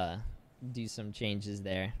to do some changes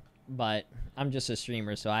there. But I'm just a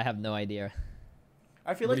streamer, so I have no idea.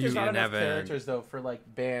 I feel What like do there's you not mean, enough Evan? characters though for like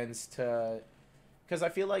bans to, because I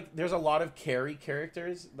feel like there's a lot of carry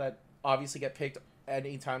characters that obviously get picked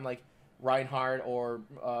anytime, like Reinhardt or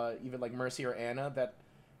even like Mercy or Anna. That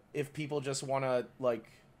if people just want to like,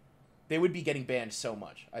 they would be getting banned so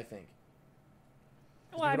much. I think.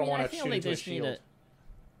 Well, I People don't mean, wanna I feel shoot like into a they just need shield.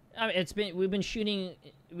 I mean,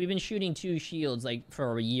 we've been shooting 2 shields like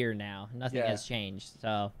for a year now. Nothing Yeah. has changed.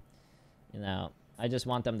 So, I just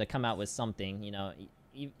want them to come out with something.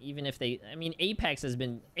 Even if they, I mean, Apex.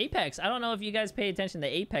 I don't know if you guys pay attention to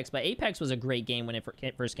Apex, but Apex was a great game when it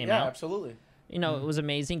first came Yeah, out. absolutely. It was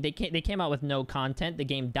amazing. They came out with no content. The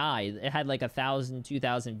game died. It had like 1,000,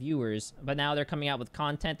 2,000 viewers, but now they're coming out with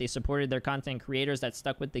content. They supported their content creators that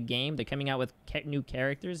stuck with the game. They're coming out with new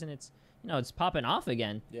characters, and it's it's popping off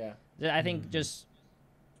again. Yeah. I think just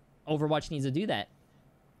Overwatch needs to do that.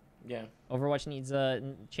 Yeah. Overwatch needs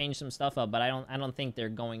to change some stuff up, but I don't think they're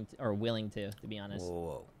going to, or willing to be honest.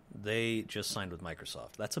 Whoa. They just signed with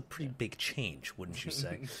Microsoft. That's a pretty big change, wouldn't you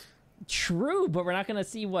say? True, but we're not going to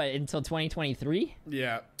see what until 2023.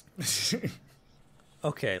 Yeah.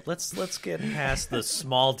 Okay, let's get past the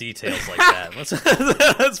small details like that.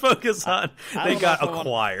 Let's focus on I they don't got know if I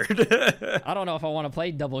acquired. I don't know if I want to play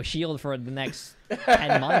double shield for the next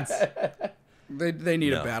 10 months. They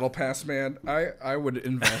need No. a battle pass, man. I would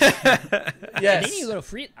invest. Yes. They need to go to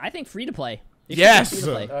free. I think free to play. Yes.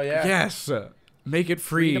 Oh yeah. Yes. Make it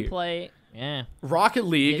Free free. to play. Yeah. Rocket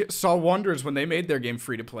League It- saw wonders when they made their game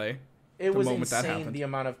free to play. It the was moment that insane happened. the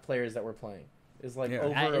amount of players that were playing. It's like Yeah.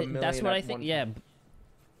 over a million. That's what at I think. one Yeah. point.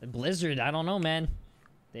 Blizzard, I don't know, man.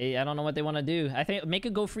 I don't know what they want to do. I think make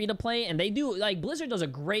it go free to play, and they do like Blizzard does a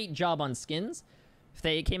great job on skins. If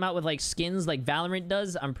they came out with like skins like Valorant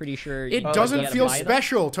does, I'm pretty sure It you doesn't gotta feel buy them.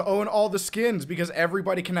 special to own all the skins because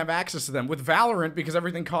everybody can have access to them. With Valorant, because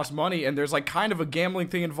everything costs money and there's like kind of a gambling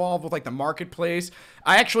thing involved with like the marketplace.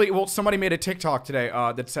 Somebody made a TikTok today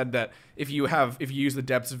that said that if you use the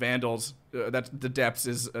Depths Vandals, that's the Depths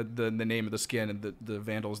is the name of the skin and the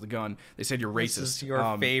Vandal is the gun. They said you're racist. This is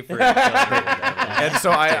your favorite. And And so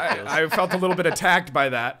I felt a little bit attacked by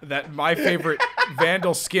that my favorite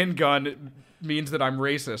Vandal skin gun means that I'm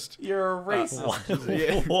racist. You're a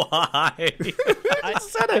racist. Why?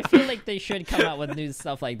 I feel like they should come out with new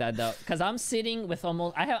stuff like that though, because I'm sitting with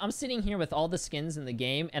I'm sitting here with all the skins in the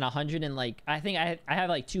game and 100 and like I think I have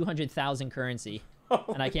like 200,000 currency.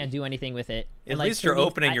 And I can't do anything with it. At And, like, least you're 30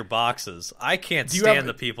 opening your boxes. I can't you stand have-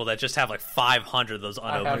 the people that just have like 500 of those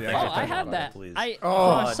unopened have things. that. Oh, I have that. Please. For a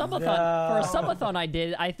Oh, subathon I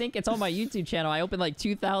did. I think it's on my YouTube channel. I opened like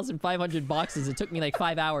 2,500 boxes. It took me like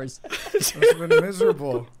 5 hours. It's been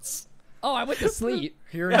miserable. Oh, I went to sleep.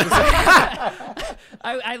 Hearing this,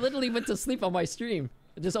 I literally went to sleep on my stream,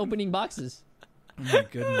 just opening boxes. oh my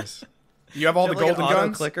goodness. You have all the Do you have, golden like, an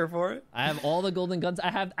guns? auto-clicker for it? I have all the golden guns.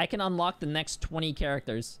 I can unlock the next 20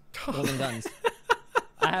 characters. Golden guns.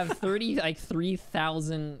 I have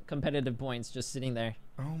 3,000 competitive points just sitting there.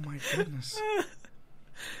 Oh my goodness.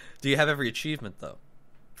 Do you have every achievement though?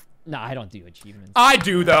 No, I don't do achievements. I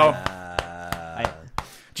do though.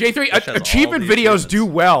 J3 Fish has all achievement the videos achievements. do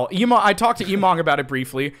well. I talked to Emong about it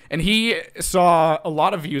briefly, and he saw a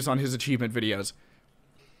lot of views on his achievement videos.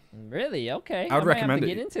 Really? Okay. I would might recommend have to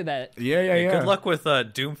it. get into that. Yeah. Good luck with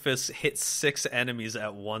Doomfist hit 6 enemies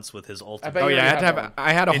at once with his ultimate. bet Oh you yeah, already have one.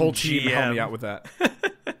 I had a In whole team help me GM. out with that.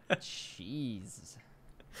 Jeez.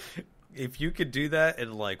 If you could do that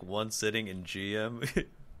in like one sitting in GM,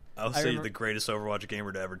 I'll say you're remember- the greatest Overwatch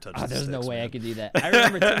gamer to ever touch. Oh, the there's no sticks, way man. I could do that. I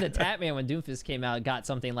remember Tim the Tatman when Doomfist came out got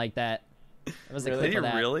something like that. It was a Really? clip Did of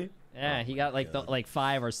he that. really? Yeah, he got like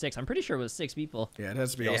 5 or 6. I'm pretty sure it was 6 people. Yeah, it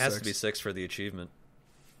has to be Yeah, all it has six. to be 6 for the achievement,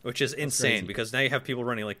 which is insane crazy. because now you have people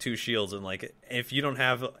running like 2 shields, and like if you don't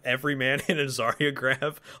have every man in a Zarya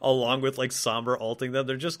grab along with like Sombra ulting them,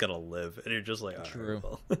 they're just gonna live, and you're just like, all right, True.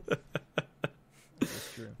 well.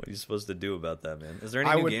 That's true. What are you supposed to do about that, man? Is there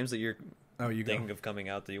any new games that you're thinking go. of coming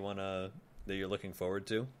out that that you're looking forward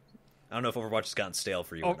to? I don't know if Overwatch has gotten stale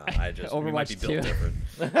for you or not. I just we might be built different.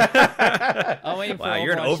 Wow,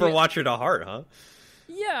 you're an Overwatcher to heart, huh?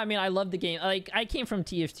 Yeah, I mean, I love the game. Like, I came from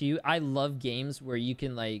TF2. I love games where you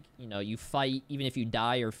can, like, you fight even if you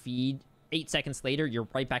die or feed. 8 seconds later, you're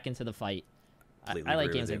right back into the fight. I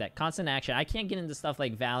like games like that. Constant action. I can't get into stuff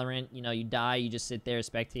like Valorant. You die, you just sit there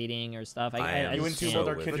spectating or stuff. I you and Twobold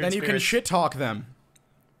are kindred then you can shit talk them.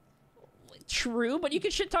 True, but you can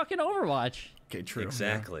shit talk in Overwatch. Okay, true.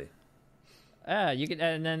 Exactly. You can,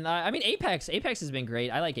 and then I mean Apex. Apex has been great.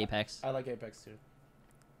 I like Apex. I like Apex too.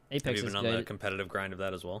 Apex Have you is been good. on the competitive grind of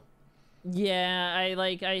that as well? Yeah,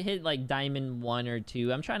 I hit like Diamond 1 or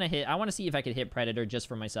 2. I'm trying to hit. I want to see if I could hit Predator just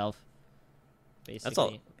for myself. Basically. That's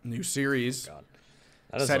all. New series. God.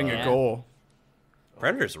 That is Setting a goal.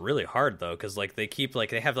 Predator's really hard though, because like they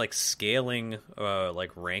have like scaling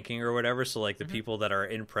like ranking or whatever. So like the people that are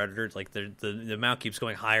in Predator, like the amount keeps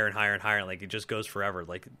going higher and higher and higher, and like it just goes forever.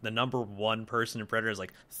 Like the number 1 person in Predator is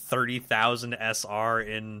like 30,000 SR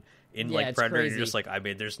in like Predator. Crazy. You're just like, I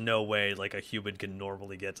mean, there's no way like a human can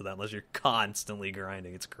normally get to that unless you're constantly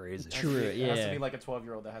grinding. It's crazy. True. It has to be like a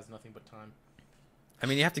 12-year-old that has nothing but time. I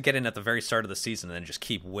mean, you have to get in at the very start of the season and then just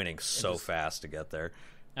keep winning so fast to get there.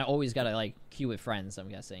 I always gotta like queue with friends. I'm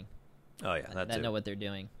guessing. Oh yeah, that know what they're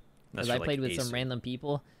doing. Because I played with some random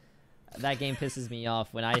people. That game pisses me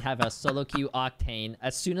off when I have a solo queue Octane.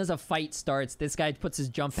 As soon as a fight starts, this guy puts his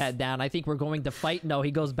jump pad down. I think we're going to fight. No,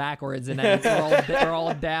 he goes backwards, and then we're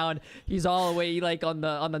all down. He's all the way like on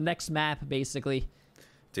the next map, basically.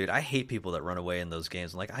 Dude, I hate people that run away in those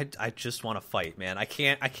games. Like, I just want to fight, man. I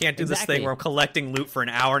can't do this thing where I'm collecting loot for an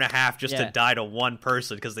hour and a half just to die to one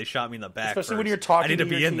person because they shot me in the back. Especially first. when you're talking. I need to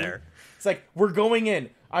be in team. there. It's like, we're going in.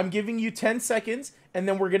 I'm giving you 10 seconds, and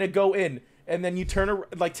then we're gonna go in. And then you turn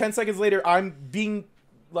around, like 10 seconds later, I'm being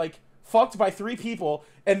like fucked by 3 people,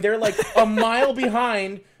 and they're like a mile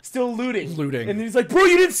behind, still looting. And he's like, "Bro,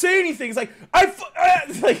 you didn't say anything." It's like,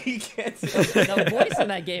 like he can't. The voice in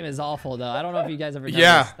that game is awful, though. I don't know if you guys ever noticed.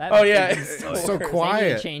 Yeah. It's so quiet. They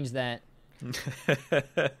need to change that.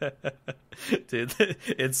 Dude,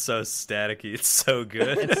 it's so staticky. It's so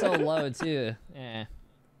good. It's so low too. Yeah.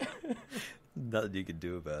 Nothing you can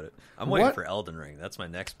do about it. I'm waiting for Elden Ring. That's my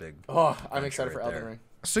next big. Oh, I'm excited for Elden Ring.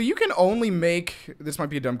 So you can only make, this might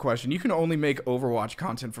be a dumb question, you can only make Overwatch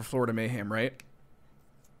content for Florida Mayhem, right?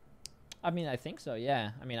 I mean, I think so,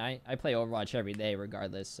 yeah. I mean, I play Overwatch every day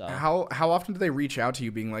regardless, so. How often do they reach out to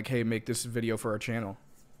you being like, hey, make this video for our channel?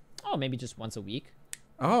 Oh, maybe just once a week.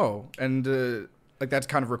 Oh, and like that's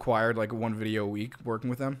kind of required, like 1 video a week working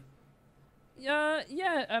with them?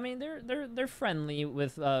 Yeah, I mean, they're friendly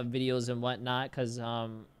with videos and whatnot, because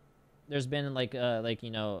there's been like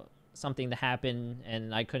something to happen,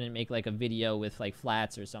 and I couldn't make like a video with like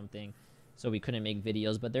flats or something, so we couldn't make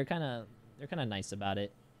videos. But they're kind of nice about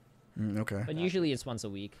it. Okay. But usually it's once a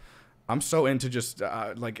week. I'm so into just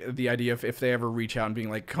like the idea of if they ever reach out and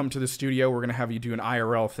being like, come to the studio, we're gonna have you do an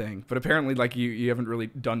IRL thing. But apparently, like you haven't really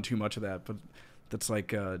done too much of that. But that's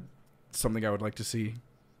like something I would like to see.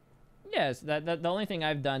 Yes, the only thing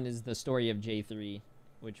I've done is the story of Jay3,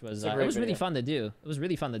 which was really fun to do. It was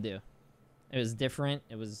really fun to do. It was different.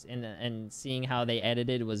 It was and seeing how they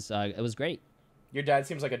edited was it was great. Your dad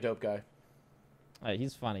seems like a dope guy.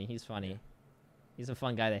 He's funny. He's a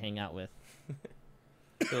fun guy to hang out with.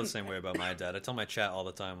 I feel the same way about my dad. I tell my chat all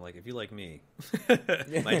the time, like, if you like me,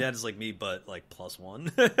 my dad is like me, but like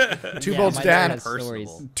 +1. Twobold's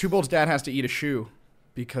dad has to eat a shoe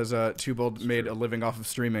because Twobold made a living off of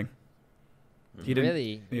streaming. He didn't.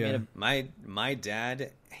 Really? Yeah. My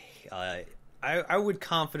dad, I would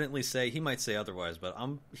confidently say, he might say otherwise, but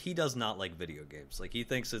he does not like video games. Like, he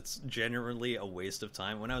thinks it's genuinely a waste of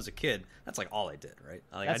time. When I was a kid, that's like all I did, right?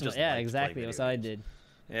 Like, Exactly. That's what I did.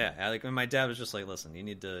 Yeah, like when my dad was just like, "Listen, you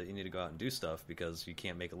need to go out and do stuff because you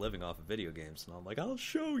can't make a living off of video games." And I'm like, "I'll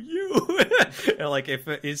show you." And like,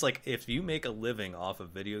 if you make a living off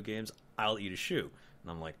of video games, I'll eat a shoe.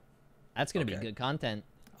 And I'm like, that's gonna be good content.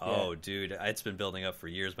 Oh, yeah. Dude, it's been building up for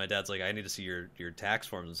years. My dad's like, I need to see your tax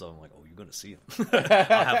forms and stuff. I'm like, oh, you're gonna see them.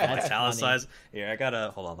 I'll have them italicized. Yeah, I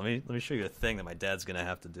gotta hold on. Let me show you a thing that my dad's gonna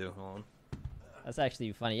have to do. Hold on. That's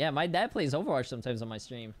actually funny. Yeah, my dad plays Overwatch sometimes on my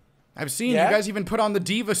stream. I've seen you guys even put on the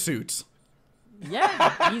diva suits.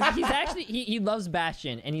 Yeah, he's actually he loves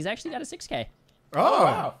Bastion, and he's actually got a 6K. Oh,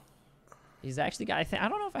 wow. He's actually got. I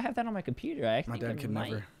don't know if I have that on my computer. My dad could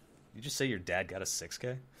never. You just say your dad got a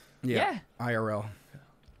 6K? Yeah. IRL.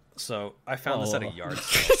 So I found this at a yard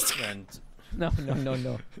sale, and no.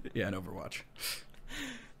 Yeah, an Overwatch.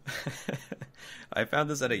 I found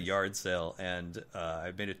this at a yard sale, and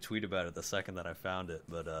I made a tweet about it the second that I found it.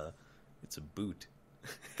 But it's a boot.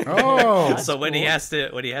 Oh, so when he has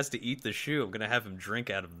to eat the shoe, I'm gonna have him drink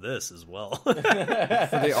out of this as well. For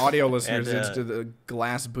the audio listeners, And, it's the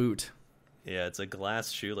glass boot. Yeah, it's a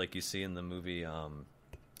glass shoe like you see in the movie.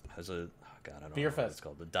 Has a God, I don't Beer know what Fest. it's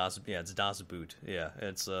called. The Das, yeah, it's Das Boot. Yeah,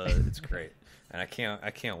 it's great, and I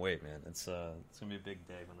can't wait, man. It's gonna be a big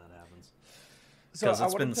day when that happens. Because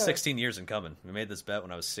it's been 16 years in coming. We made this bet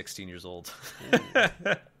when I was 16 years old.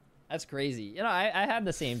 That's crazy. You know, I had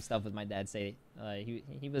the same stuff with my dad say.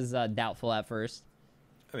 He was doubtful at first.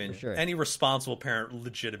 I mean, sure. Any responsible parent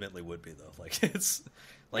legitimately would be, though. Like, it's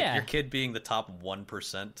like your kid being the top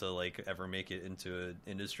 1% to like ever make it into an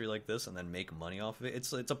industry like this and then make money off of it.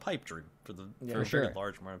 It's a pipe dream for a very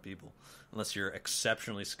large amount of people, unless you're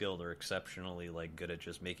exceptionally skilled or exceptionally like good at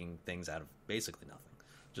just making things out of basically nothing.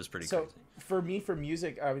 Just pretty crazy. For me, for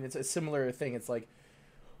music, I mean, it's a similar thing. It's like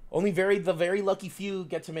only the very lucky few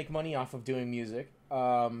get to make money off of doing music.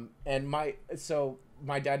 And my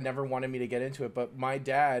dad never wanted me to get into it, but my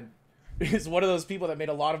dad is one of those people that made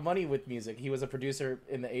a lot of money with music. He was a producer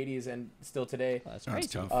in the 80s and still today. Oh, that's crazy.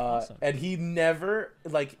 tough. Awesome. And he never,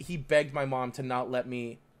 like, he begged my mom to not let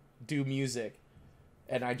me do music.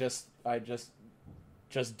 And I just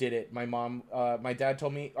did it. My dad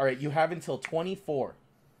told me, all right, you have until 24.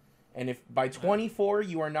 And if by 24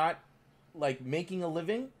 you are not like making a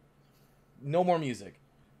living, no more music.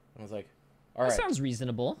 I was like, all right. That sounds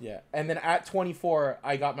reasonable. Yeah. And then at 24,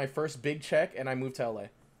 I got my first big check and I moved to LA.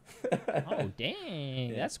 Oh,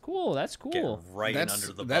 dang. That's cool. That's cool. Get right in under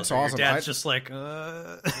the buzzer. That's awesome. Your dad's just like,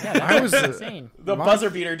 Yeah, I was insane. The buzzer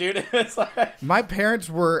beater, dude. It's like... My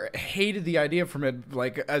parents hated the idea from it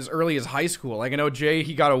like as early as high school. Like I know Jay,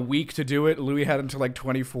 he got a week to do it. Louis had until like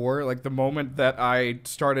 24. Like the moment that I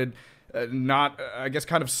started I guess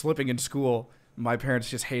kind of slipping in school, my parents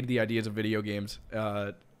just hated the ideas of video games,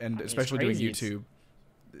 and especially doing YouTube.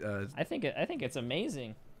 I think it's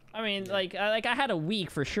amazing. I mean, like I had a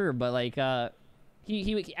week for sure, but like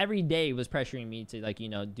he every day was pressuring me to like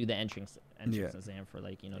do the entrance exam for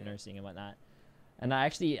like nursing and whatnot. And I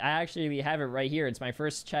actually have it right here. It's my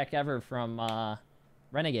first check ever from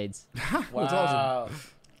Renegades. Wow. That's awesome.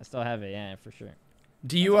 I still have it, yeah, for sure.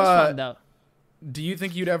 Do you Fun, though. do you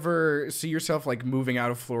think you'd ever see yourself like moving out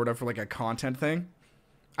of Florida for like a content thing?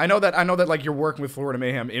 I know that like you're working with Florida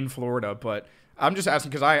Mayhem in Florida, but I'm just asking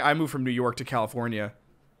because I moved from New York to California.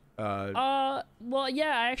 Well,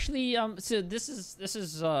 yeah, I actually, so this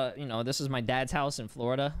is my dad's house in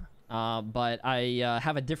Florida. But I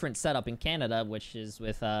have a different setup in Canada, which is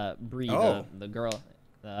with Bree, the girl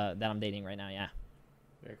that I'm dating right now. Yeah.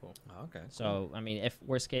 Very cool. oh, okay. So I mean, if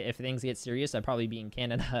things get serious, I'd probably be in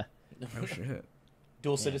Canada. Oh shit.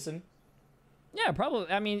 Dual citizen. Yeah, probably.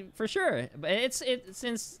 I mean, for sure. But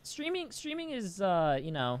since streaming is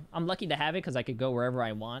I'm lucky to have it because I could go wherever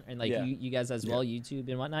I want, and like you guys as well, YouTube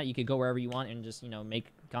and whatnot. You could go wherever you want and just make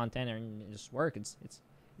content and just work. It's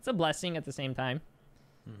a blessing at the same time.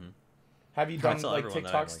 Mm-hmm. Have you done like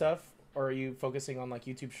TikTok stuff, or are you focusing on like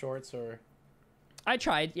YouTube Shorts or? I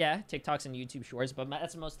tried, yeah, TikToks and YouTube Shorts, but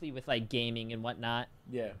that's mostly with like gaming and whatnot.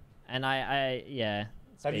 Yeah. And I yeah.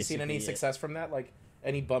 Have you seen any success from that? Like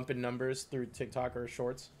any bump in numbers through TikTok or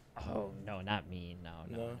Shorts? Oh no, not me.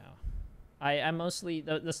 No. I mostly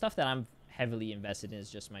the stuff that I'm heavily invested in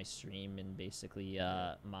is just my stream and basically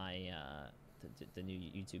my the new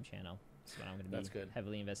YouTube channel. That's what I'm going to be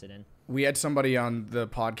heavily invested in. We had somebody on the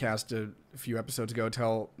podcast a few episodes ago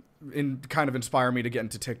kind of inspire me to get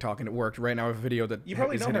into TikTok, and it worked. Right now I have a video that you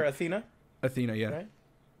probably know her, Athena. Athena, yeah. Right?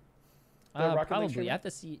 Probably. I have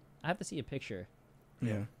to see a picture.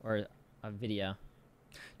 Yeah. Or a video.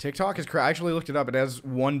 TikTok is I actually looked it up. It has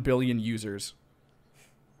 1 billion users.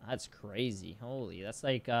 That's crazy. Holy, that's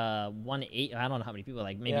like 1/8. I don't know how many people.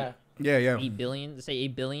 Like maybe. Yeah. 8 billion. Say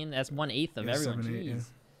 8 billion. That's 1/8 of everyone. 7, 8, yeah.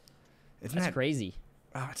 Isn't that crazy?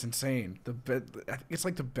 Oh, it's insane. It's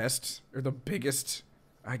like the best or the biggest,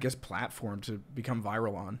 I guess, platform to become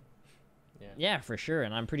viral on. Yeah, for sure.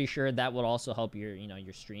 And I'm pretty sure that would also help your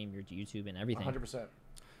stream, your YouTube, and everything. 100%.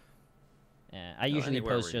 Yeah, I usually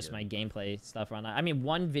post just my gameplay stuff on that. I mean,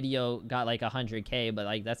 one video got like 100K, but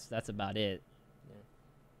like that's about it. Yeah.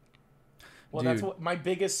 Well, that's what my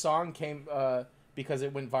biggest song came because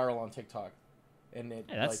it went viral on TikTok, and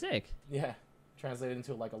that's sick. Yeah. Translated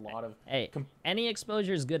into like a lot of any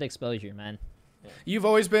exposure is good exposure, man. Yeah. You've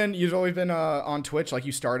always been on Twitch, like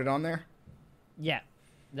you started on there? Yeah.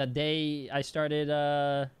 The day I started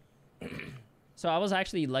so I was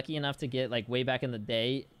actually lucky enough to get like way back in the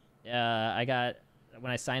day when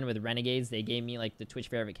I signed with Renegades, they gave me like the Twitch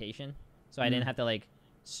verification. So I didn't have to like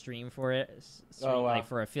stream for it, wow. like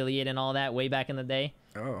for affiliate and all that way back in the day.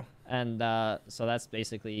 Oh. And so that's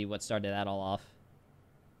basically what started that all off.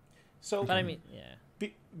 So, but I mean, yeah.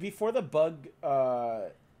 Before the bug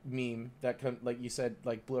meme that like you said,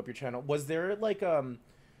 like blew up your channel, was there like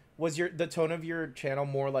was the tone of your channel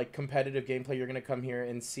more like competitive gameplay? You're gonna come here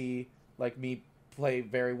and see like me play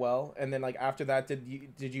very well, and then like after that,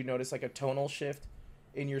 did you notice like a tonal shift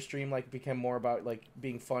in your stream? Like it became more about like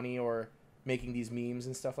being funny or making these memes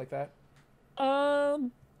and stuff like that?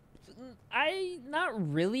 I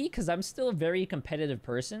not really, because I'm still a very competitive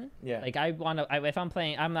person. Yeah. Like I want to. If I'm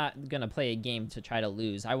playing, I'm not gonna play a game to try to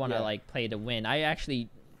lose. I want to like play to win. I actually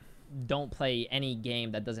don't play any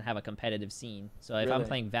game that doesn't have a competitive scene. So if I'm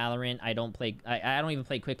playing Valorant, I don't play. I don't even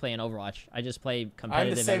play quick play in Overwatch. I just play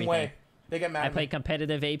competitive. I'm the same everything. way. They get mad. I play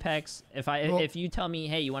competitive Apex. If you tell me,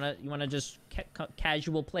 hey, you wanna just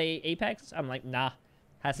casual play Apex, I'm like, nah.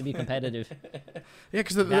 Has to be competitive. Yeah,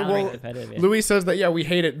 because Louis says that, yeah, we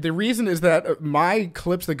hate it. The reason is that my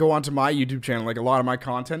clips that go onto my YouTube channel, like a lot of my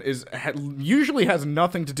content, usually has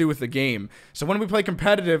nothing to do with the game. So when we play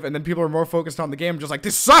competitive and then people are more focused on the game, I'm just like,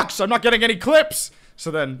 this sucks! I'm not getting any clips!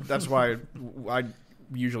 So then that's why I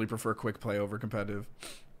usually prefer quick play over competitive.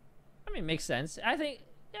 I mean, makes sense. I think,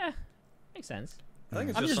 yeah, makes sense. I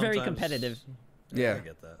think I'm just very competitive. Yeah. I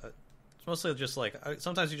get that. It's mostly just like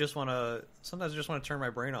sometimes you just want to turn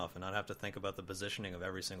my brain off and not have to think about the positioning of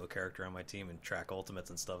every single character on my team and track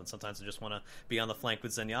ultimates and stuff. And sometimes I just want to be on the flank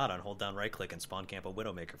with Zenyatta and hold down right click and spawn camp a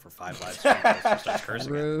Widowmaker for 5 lives before starts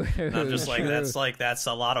cursing it. And I'm just like that's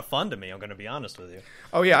a lot of fun to me. I'm going to be honest with you.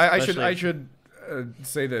 Oh yeah, I should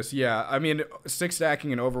say this. Yeah, I mean, 6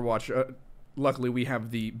 stacking in Overwatch. Luckily, we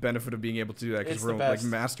have the benefit of being able to do that because we're like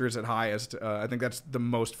masters at highest. I think that's the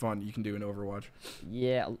most fun you can do in Overwatch.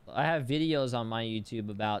 Yeah, I have videos on my YouTube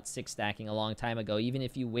about 6 stacking a long time ago. Even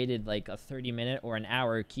if you waited like a 30-minute or an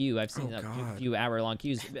hour queue, I've seen a few hour-long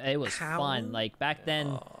queues. It was fun. Like back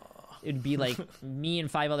then, it'd be like me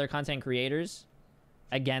and 5 other content creators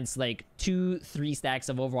against like 2-3 stacks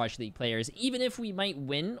of Overwatch League players. Even if we might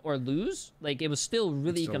win or lose, like it was still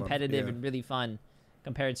really competitive and really fun.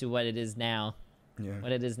 Compared to what it is now. Yeah.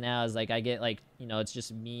 What it is now is like I get like, it's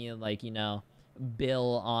just me like,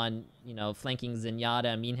 Bill on, flanking Zenyatta,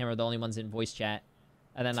 and me and him are the only ones in voice chat.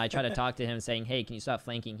 And then I try to talk to him saying, hey, can you stop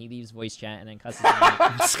flanking? He leaves voice chat and then cusses me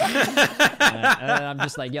out. And then I'm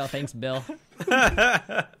just like, yo, thanks, Bill.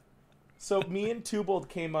 So me and Tubold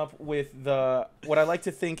came up with what I like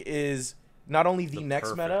to think is not only the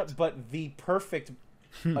next meta, but the perfect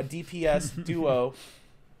DPS duo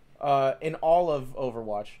in all of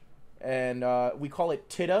Overwatch, and we call it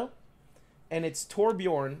Titto, and it's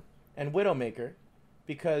Torbjorn and Widowmaker,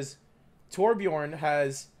 because Torbjorn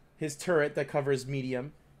has his turret that covers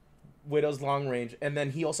medium, Widow's long range, and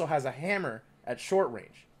then he also has a hammer at short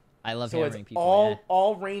range. I love hammering people.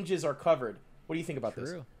 All ranges are covered. What do you think about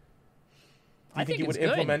this? Do you think you would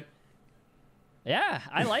implement? Yeah,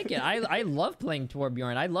 I like it. I love playing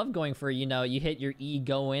Torbjorn. I love going for, you hit your E,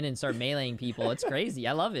 go in, and start meleeing people. It's crazy.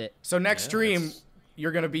 I love it. So next stream,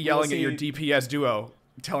 you're going to be yelling at your DPS duo,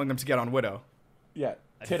 telling them to get on Widow. Yeah,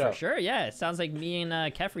 Titto. For sure, yeah. It sounds like me and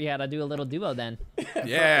Kefri had to do a little duo then.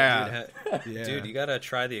 Yeah. Dude, you got to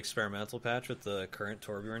try the experimental patch with the current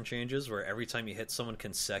Torbjorn changes, where every time you hit someone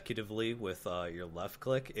consecutively with your left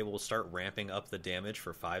click, it will start ramping up the damage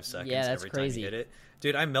for 5 seconds every time you hit it.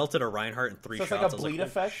 Dude, I melted a Reinhardt in 3 shots. It's like a bleed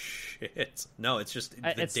effect? Shit. No, it's just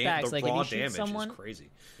the stacks. Like, raw damage is crazy.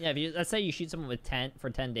 Yeah, let's say you shoot someone with 10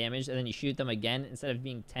 damage, and then you shoot them again. Instead of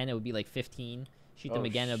being 10, it would be like 15. Shoot them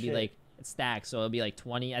again, it would be like, it's stacked, so it'll be like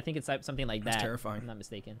 20. I think it's something like that. That's terrifying. If I'm not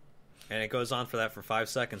mistaken. And it goes on for that for 5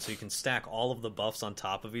 seconds, so you can stack all of the buffs on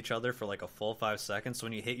top of each other for like a full 5 seconds. So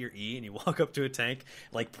when you hit your E and you walk up to a tank,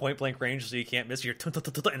 like point blank range, so you can't miss, and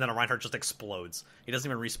then a Reinhardt just explodes. He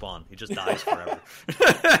doesn't even respawn; he just dies forever.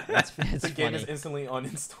 The game is instantly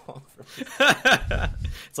uninstalled.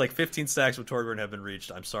 It's like 15 stacks with Torbjorn have been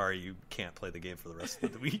reached. I'm sorry, you can't play the game for the rest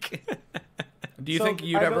of the week. Do you think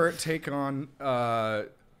you'd ever take on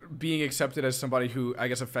being accepted as somebody who, I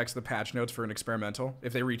guess, affects the patch notes for an experimental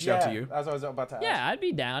if they reach out to you? That's what I was about to ask. Yeah, I'd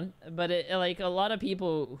be down. But like a lot of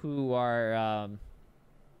people who are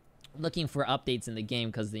looking for updates in the game,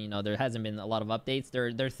 because there hasn't been a lot of updates.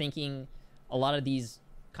 They're thinking a lot of these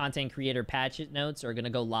content creator patch notes are gonna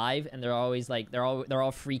go live, and they're always like they're all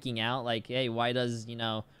freaking out. Like, hey, why does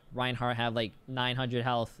Reinhardt have like 900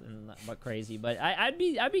 health and what crazy? But I'd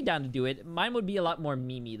be down to do it. Mine would be a lot more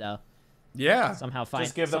memey though. Yeah. Somehow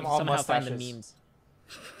just give them all mustaches. Find the memes.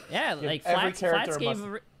 Yeah, like Flats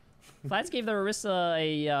gave the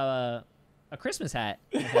Orisa a Christmas hat.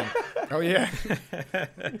 I think. Oh yeah.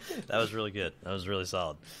 That was really good. That was really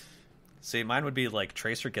solid. See, mine would be like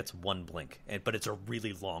Tracer gets one blink, but it's a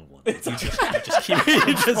really long one. You just keep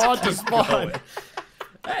going.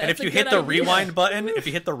 And if you hit the rewind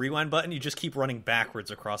button, you just keep running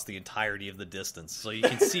backwards across the entirety of the distance, so you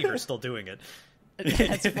can see her still doing it.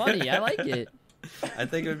 That's funny. I like it. I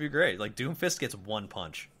think it would be great. Like Doomfist gets one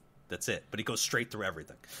punch. That's it. But he goes straight through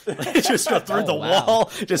everything. Just go through the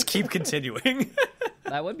wall. Just keep continuing.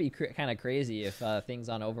 That would be kind of crazy if things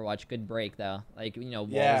on Overwatch could break, though. Like,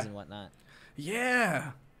 walls and whatnot.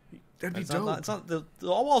 Yeah. That'd be dope. The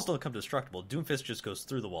walls don't become destructible. Doomfist just goes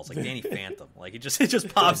through the walls like Danny Phantom. Like, it just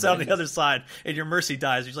pops out on the other side, and your Mercy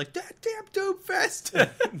dies. He's like, that damn Doomfist!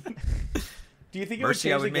 Do you think it would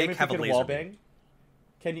change the game if you could wallbang?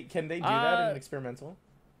 Can they do that in an experimental?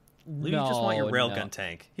 You just want your railgun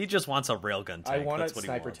tank. He just wants a railgun tank. I want That's a what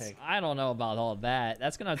sniper he wants. tank. I don't know about all that.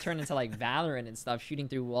 That's going to turn into, like, Valorant and stuff, shooting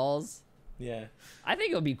through walls. Yeah. I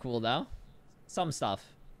think it would be cool, though. Some stuff.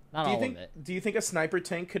 Not all of it. Do you think a sniper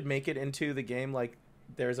tank could make it into the game? Like,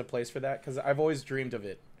 there's a place for that? Because I've always dreamed of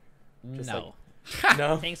it. No.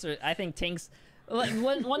 No? I think tanks... Like,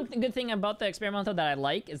 one good thing about the experimental that I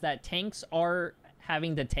like is that tanks are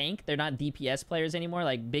having the tank. They're not DPS players anymore,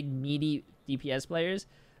 like big, meaty DPS players.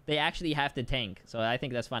 They actually have to tank. So I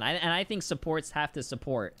think that's fun. And I think supports have to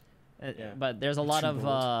support. Yeah. But there's a lot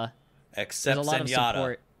of... Except there's a lot Zenyatta. of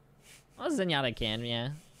support. Well, Zenyatta can, yeah.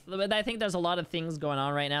 But I think there's a lot of things going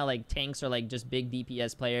on right now. Like tanks are like just big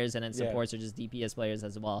DPS players, and then supports are just DPS players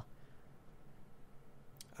as well.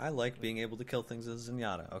 I like being able to kill things as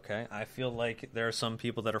Zenyatta, okay? I feel like there are some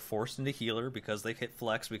people that are forced into healer because they hit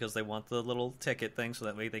flex because they want the little ticket thing so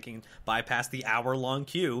that way they can bypass the hour-long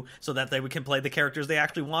queue so that they can play the characters they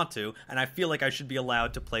actually want to, and I feel like I should be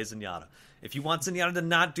allowed to play Zenyatta. If you want Zenyatta to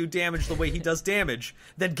not do damage the way he does damage,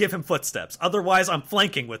 then give him footsteps. Otherwise, I'm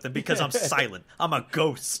flanking with him because I'm silent. I'm a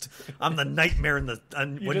ghost. I'm the nightmare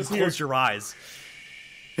when you close your eyes.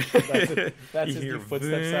 That's his new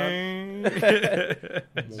footstep sound.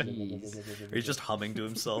 Jeez. He's just humming to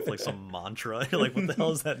himself like some mantra. You're like, what the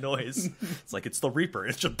hell is that noise? It's like, it's the Reaper.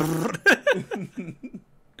 It's just...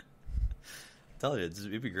 Tell you,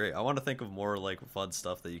 it'd be great. I want to think of more like fun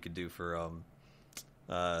stuff that you could do for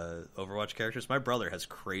Overwatch characters. My brother has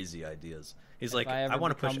crazy ideas. He's like, I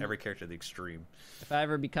want to push every character to the extreme. If I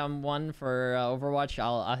ever become one for Overwatch,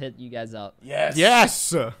 I'll hit you guys up. Yes.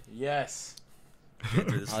 Yes. Yes.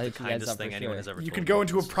 This is the kindest thing anyone has ever told me. You could go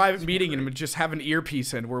into a private meeting and just have an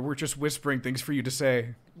earpiece in where we're just whispering things for you to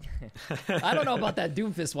say. I don't know about that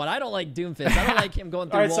Doomfist one. I don't like Doomfist. I don't like him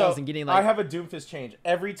going through walls and getting like... I have a Doomfist change.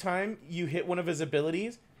 Every time you hit one of his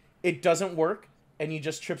abilities, it doesn't work, and he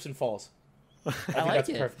just trips and falls. I think like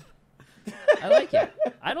that's perfect. I like it.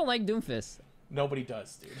 I don't like Doomfist. Nobody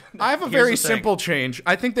does, dude. I have a very simple change.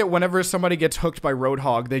 I think that whenever somebody gets hooked by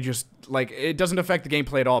Roadhog, they just, like, it doesn't affect the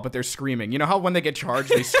gameplay at all, but they're screaming. You know how when they get charged,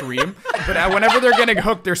 they scream? But whenever they're getting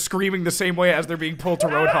hooked, they're screaming the same way as they're being pulled to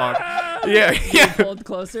Roadhog. Yeah. Pulled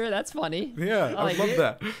closer. That's funny. Yeah, I love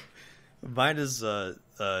that. Mine is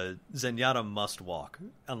Zenyatta must walk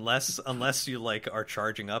unless you like are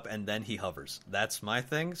charging up and then he hovers. That's my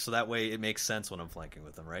thing. So that way it makes sense when I'm flanking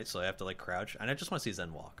with him, right? So I have to like crouch, and I just want to see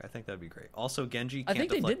Zen walk. I think that'd be great. Also, Genji can't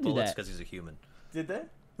deflect bullets because he's a human. Did they?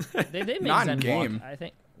 They make Not Zen in game. walk. I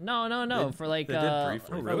think no. For like briefly.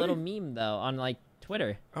 for really? a little meme though on like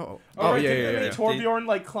Twitter. Oh, Right, yeah. They made Torbjorn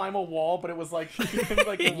like climb a wall, but it was like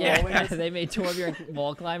like the Yeah, they made Torbjorn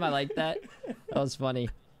wall climb. I like that. That was funny.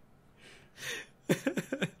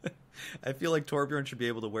 I feel like Torbjorn should be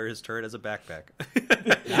able to wear his turret as a backpack.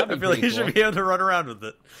 I feel like he should be able to run around with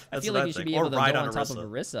it. I feel like you should be able to go on top of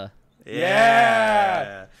Orisa.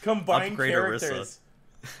 Yeah. Combine Upgrade characters.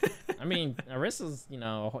 I mean, Orisa's,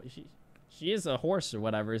 she is a horse or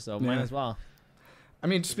whatever, so might as well. I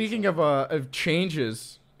mean, speaking of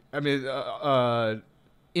changes, I mean,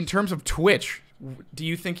 in terms of Twitch, do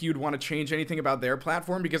you think you'd want to change anything about their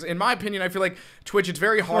platform? Because in my opinion, I feel like Twitch, it's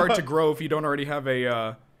very hard to grow if you don't already have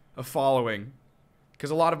a following. Because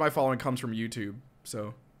a lot of my following comes from YouTube,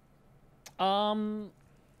 so.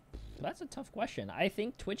 That's a tough question. I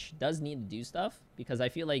think Twitch does need to do stuff because I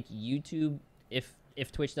feel like YouTube,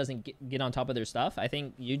 if Twitch doesn't get on top of their stuff, I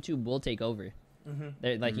think YouTube will take over. Mm-hmm.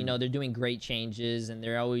 They're like, they're doing great changes and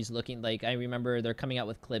they're always looking like, I remember they're coming out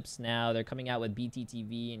with clips now. They're coming out with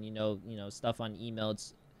BTTV and, stuff on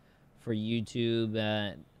emotes for YouTube.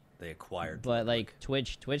 They acquired. But like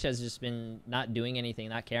Twitch has just been not doing anything,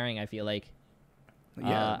 not caring. I feel like,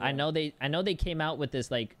 I know they came out with this,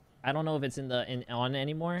 like, I don't know if it's on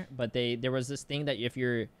anymore, but there was this thing that if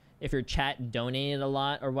you're if your chat donated a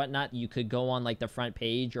lot or whatnot, you could go on like the front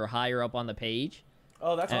page or higher up on the page.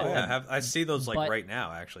 Oh, that's cool. Yeah, I see those like right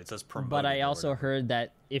now. Actually, it says promoting. But I also heard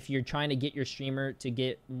that if you're trying to get your streamer to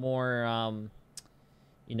get more,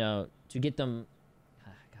 to get them,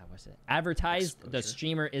 God, what's it? Advertised, exposure. The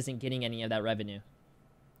streamer isn't getting any of that revenue.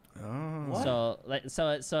 Oh. What?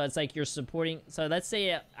 So it's like you're supporting. So let's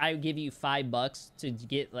say I give you $5 to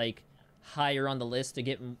get like higher on the list to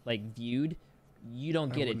get like viewed. You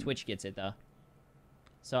don't get it. Twitch gets it though.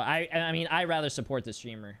 So I mean I rather support the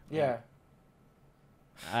streamer. Yeah.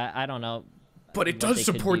 I don't know. But it does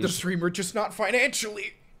support the streamer, just not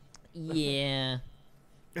financially. Yeah.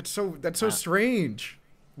 That's so strange.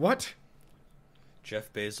 What?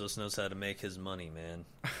 Jeff Bezos knows how to make his money, man.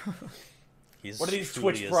 What are these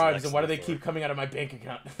Twitch bribes, and why do they keep coming out of my bank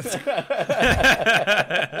account?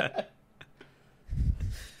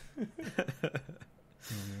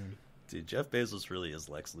 Dude, Jeff Bezos really is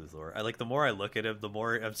Lex Luthor. The more I look at him, the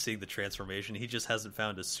more I'm seeing the transformation. He just hasn't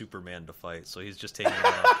found a Superman to fight, so he's just taking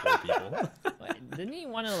out poor people. Didn't he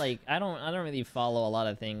want to I don't really follow a lot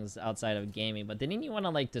of things outside of gaming, but didn't he want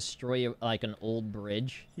to destroy like an old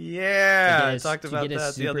bridge? Yeah, I talked about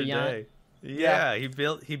that the other day. Yeah, he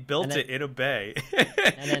built it in a bay,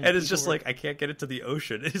 and it's just I can't get it to the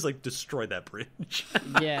ocean. And he's like, destroy that bridge.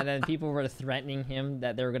 Yeah, and then people were threatening him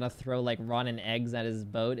that they were gonna throw rotten eggs at his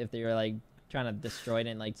boat if they were trying to destroy it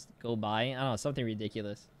and go by. I don't know, something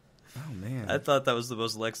ridiculous. Oh man, I thought that was the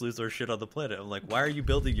most Lex Luthor shit on the planet. I'm like, why are you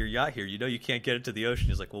building your yacht here? You know you can't get it to the ocean.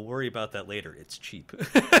 He's like, we'll worry about that later. It's cheap.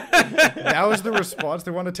 That was the response. They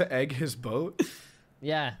wanted to egg his boat.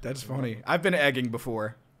 Yeah, that's funny. I've been egging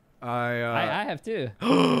before. I have too.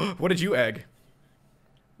 What did you egg?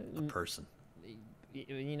 A person.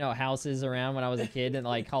 Houses around when I was a kid and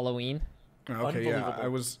Halloween. Okay, yeah, I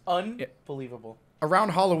was unbelievable. Around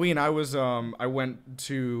Halloween, I went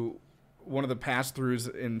to one of the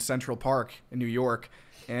pass-throughs in Central Park in New York,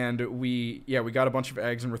 and we got a bunch of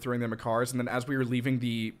eggs and we're throwing them at cars, and then as we were leaving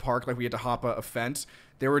the park, we had to hop a fence.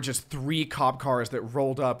 There were just 3 cop cars that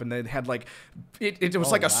rolled up, and they had it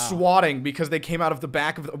was a swatting because they came out of the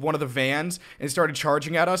back of one of the vans and started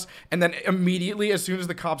charging at us. And then immediately, as soon as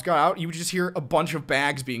the cops got out, you would just hear a bunch of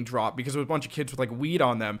bags being dropped because there was a bunch of kids with weed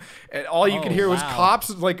on them, and all you could hear was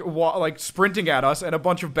cops sprinting at us and a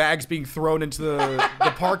bunch of bags being thrown into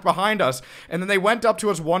the park behind us. And then they went up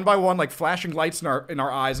to us one by one, flashing lights in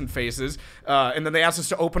our eyes and faces, and then they asked us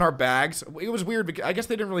to open our bags. It was weird because I guess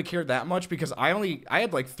they didn't really care that much because I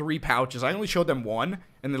had 3 pouches. I only showed them one,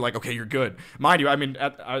 and they're like, okay, you're good. Mind you, I mean,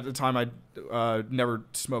 at the time, I never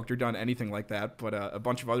smoked or done anything like that, but a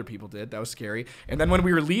bunch of other people did. That was scary. And then when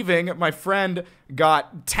we were leaving, my friend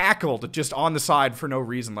got tackled just on the side for no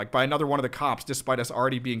reason, by another one of the cops, despite us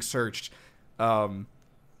already being searched. What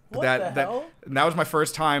the hell? And that was my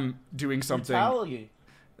first time doing something. Brutality.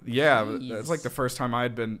 Yeah, it's the first time I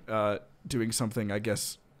had been doing something, I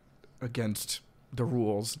guess, against the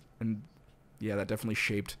rules, and yeah, that definitely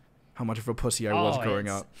shaped how much of a pussy I was growing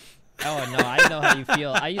up. Oh, no, I know how you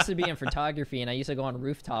feel. I used to be in photography, and I used to go on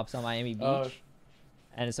rooftops on Miami Beach.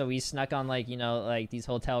 And so we snuck on, these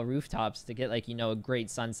hotel rooftops to get, a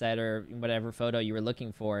great sunset or whatever photo you were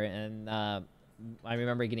looking for. And I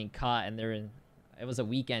remember getting caught, and it was a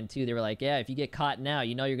weekend, too. They were like, yeah, if you get caught now,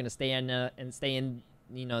 you're going to stay in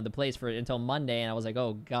the place until Monday. And I was like,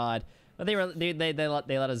 oh, God. But they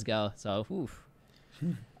let us go, so, oof.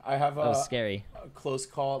 I have that was scary. A close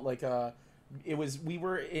call. We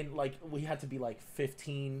were in we had to be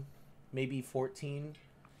 15, maybe 14,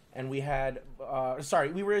 and we had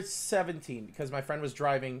we were 17 because my friend was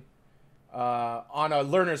driving on a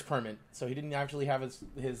learner's permit, so he didn't actually have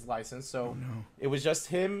his license. So It was just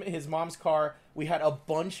him, his mom's car. We had a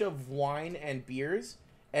bunch of wine and beers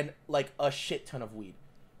and a shit ton of weed,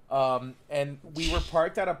 and we were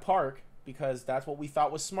parked at a park because that's what we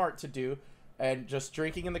thought was smart to do. And just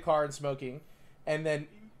drinking in the car and smoking. And then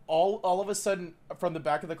all of a sudden, from the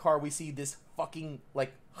back of the car, we see this fucking,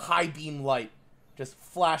 high beam light just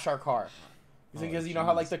flash our car. Because you know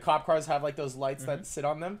how, the cop cars have, those lights that sit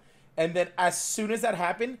on them? And then as soon as that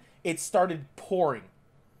happened, it started pouring.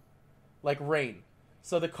 Like rain.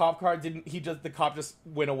 So the cop car the cop just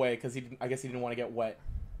went away because I guess he didn't want to get wet.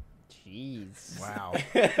 Jeez. Wow.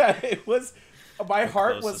 It was, my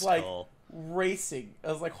heart was call. Racing. I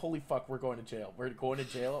was like, holy fuck, we're going to jail. We're going to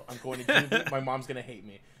jail. I'm going to juvie. My mom's gonna hate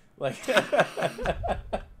me. Oh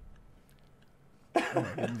my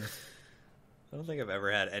goodness. I don't think I've ever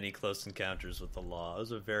had any close encounters with the law. I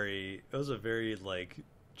was a very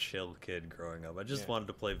chill kid growing up. I just wanted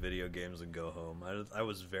to play video games and go home. I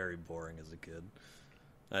was very boring as a kid.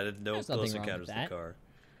 I had no close encounters with the car.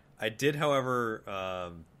 I did,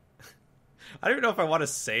 however, I don't even know if I want to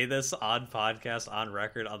say this on podcast, on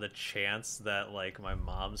record, on the chance that, like, my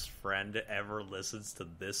mom's friend ever listens to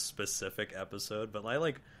this specific episode, but I,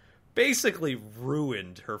 like, basically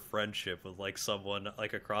ruined her friendship with, like, someone,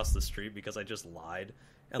 like, across the street because I just lied.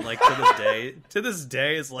 And, like, to this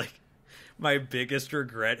day is, like, my biggest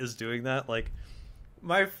regret is doing that. Like,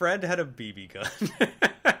 my friend had a BB gun,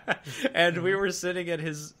 and we were sitting at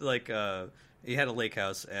his, like, he had a lake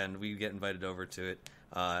house, and we get invited over to it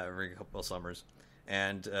every couple of summers.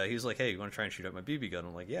 And he's like, hey, you want to try and shoot out my BB gun?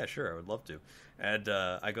 I'm like, yeah, sure, I would love to. And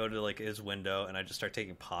I go to, like, his window, and I just start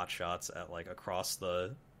taking pot shots at, like, across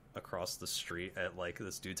the street at, like,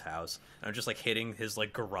 this dude's house. And I'm just, like, hitting his,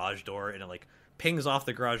 like, garage door, and it, like, pings off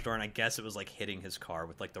the garage door, and I guess it was, like, hitting his car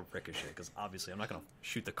with, like, the ricochet, because obviously I'm not going to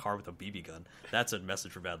shoot the car with a BB gun. That's a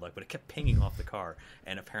message for bad luck, but it kept pinging off the car,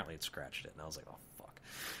 and apparently it scratched it, and I was like, oh, fuck.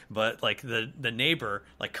 But, like, the neighbor,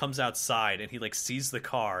 like, comes outside, and he, like, sees the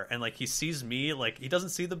car, and, like, he sees me, like, he doesn't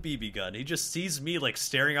see the BB gun, he just sees me, like,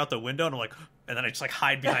 staring out the window, and I'm like, and then I just, like,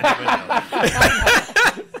 hide behind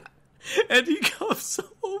the window. And he comes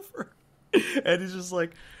over, and he's just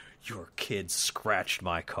like, your kid scratched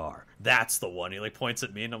my car. That's the one. He, like, points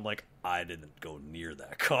at me, and I'm like, I didn't go near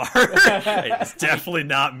that car. It's definitely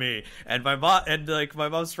not me. And my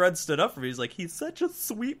mom's friend stood up for me. He's like, he's such a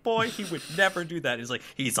sweet boy. He would never do that. He's like,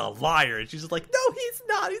 he's a liar. And she's like, no, he's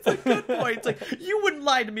not. He's a good boy. It's like, you wouldn't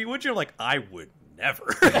lie to me, would you? I'm like, I would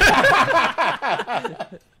never.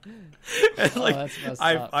 And, like,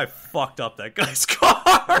 I fucked up that guy's car.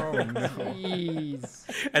 Oh, no.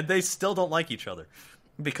 Jeez. And they still don't like each other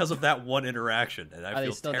because of that one interaction, and I Are feel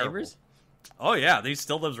they still terrible. neighbors? Oh yeah, he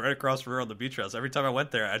still lives right across from her on the beach house. Every time I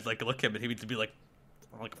went there, I'd, like, look at him, and he'd be like,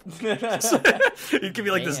 he'd give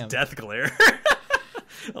me, like, this death glare.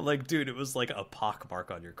 I'm like, dude, it was like a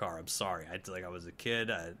pockmark on your car. I'm sorry. I was a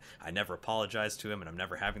kid. I never apologized to him, and I'm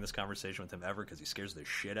never having this conversation with him ever because he scares the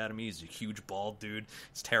shit out of me. He's a huge bald dude.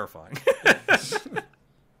 It's terrifying.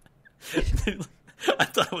 I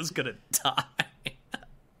thought I was gonna die.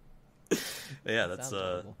 Yeah, that's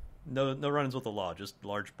no run-ins with the law. Just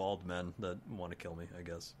large bald men that want to kill me, I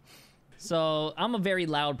guess. So I'm a very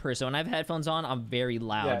loud person. When I have headphones on, I'm very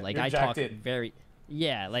loud. Yeah, like you're I jacked talk in. very.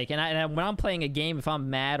 Yeah, like and when I'm playing a game, if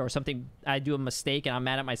I'm mad or something, I do a mistake and I'm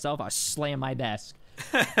mad at myself, I slam my desk.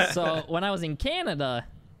 So when I was in Canada,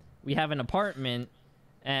 we have an apartment,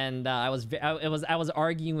 and I was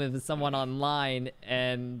arguing with someone online,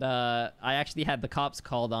 and I actually had the cops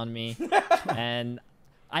called on me, and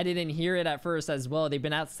I didn't hear it at first as well. They've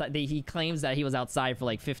been outside. He claims that he was outside for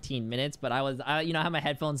like 15 minutes, but I have my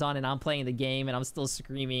headphones on and I'm playing the game and I'm still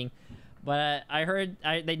screaming. But I heard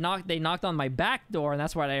they knocked on my back door, and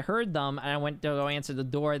that's why I heard them. And I went to go answer the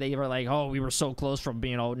door. They were like, "Oh, we were so close from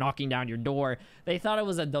knocking down your door." They thought it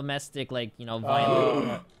was a domestic, like,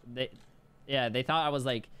 violent. They thought I was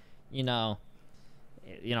like,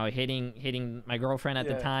 hitting my girlfriend at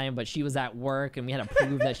the time, but she was at work, and we had to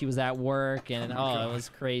prove that she was at work, and it was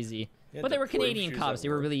crazy. But they were Canadian cops. They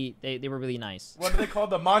were really nice. What are they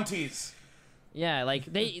called? The Monties. Yeah, like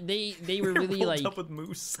they were really like up with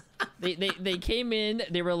moose. they came in.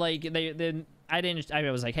 They were like I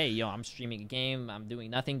was like, hey, I'm streaming a game. I'm doing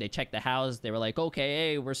nothing. They checked the house. They were like,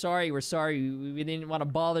 okay, hey, we're sorry. We didn't want to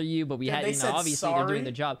bother you, but we had, obviously sorry? They're doing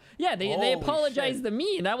the job. Yeah, they apologized to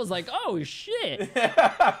me, and I was like, oh shit.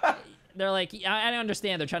 They're like, I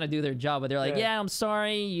understand they're trying to do their job, but they're like, yeah, I'm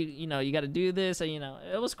sorry. You got to do this. And,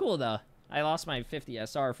 it was cool though. I lost my 50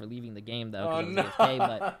 SR for leaving the game though. Oh no. AFK,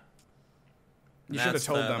 but You should have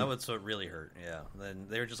told them. That was what really hurt, yeah. Then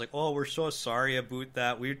they were just like, oh, we're so sorry about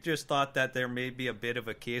that. We just thought that there may be a bit of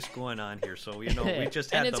a case going on here, so, we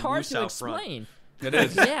just had and it's the hard moose to out explain. front. It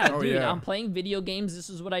is. Yeah, Oh, dude, yeah. I'm playing video games. This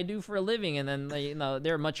is what I do for a living. And then,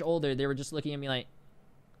 they're much older. They were just looking at me like...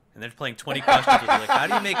 And they're playing 20 questions with you, like, how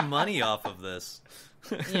do you make money off of this?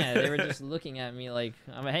 Yeah, they were just looking at me like,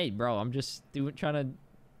 hey, bro, I'm just trying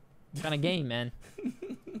to game, man.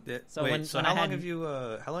 So how long have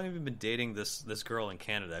you been dating this girl in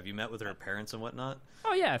Canada? Have you met with her parents and whatnot?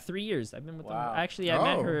 Oh yeah, 3 years. I've been with them. Actually, I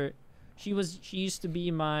met her. She used to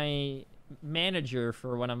be my manager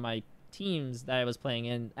for one of my teams that I was playing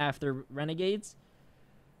in after Renegades.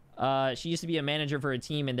 She used to be a manager for a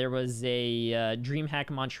team, and there was a DreamHack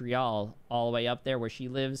Montreal all the way up there where she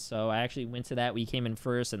lives. So I actually went to that. We came in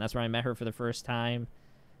first, and that's where I met her for the first time.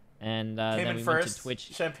 And then we went to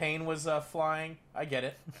Twitch. Champagne was flying. I get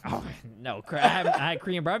it. Oh no, I had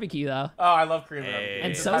Korean barbecue though. Oh, I love Korean barbecue.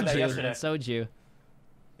 And soju.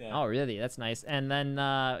 Yeah. Oh, really? That's nice. And then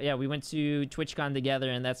we went to TwitchCon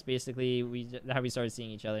together, and that's basically how we started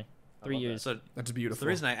seeing each other. 3 years. So That's beautiful. the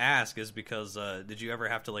reason I ask is because did you ever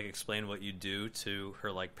have to like explain what you do to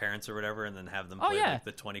her like parents or whatever, and then have them play like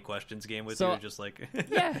the 20 questions game with you? Just like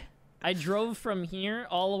yeah, I drove from here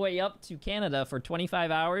all the way up to Canada for 25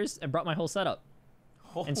 hours and brought my whole setup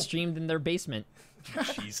and streamed in their basement.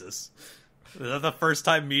 Jesus, is that the first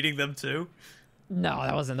time meeting them too? No,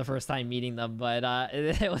 that wasn't the first time meeting them, but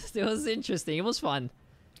it was interesting. It was fun.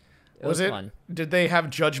 It was fun. Did they have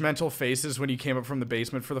judgmental faces when you came up from the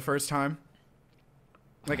basement for the first time?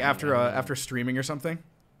 Like after streaming or something?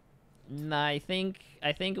 Nah, I think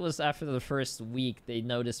it was after the first week they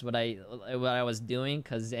noticed what I was doing,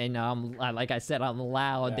 because I'm like I said, I'm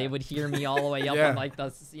loud. Yeah. They would hear me all the way up on like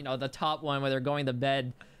the top one where they're going to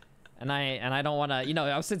bed, and I don't want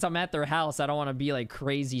to since I'm at their house, I don't want to be like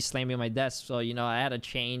crazy slamming my desk. So I had to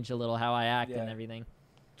change a little how I act and everything.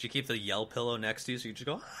 Did you keep the yell pillow next to you so you just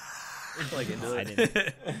go like into it? I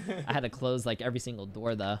didn't. I had to close like every single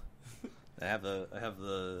door though. I have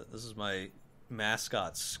the this is my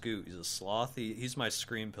mascot Scoot. He's a sloth. He's my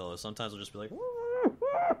scream pillow. Sometimes I'll just be like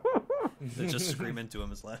just scream into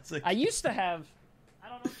him as last thing. I used to have, I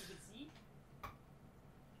don't know if you can see,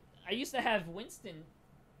 I used to have Winston.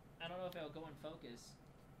 I don't know if it'll go in focus.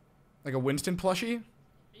 Like a Winston plushie?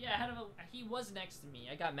 Yeah, he was next to me.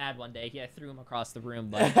 I got mad one day. I threw him across the room,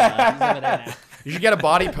 but he's over there now. You should get a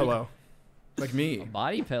body pillow. Like me. A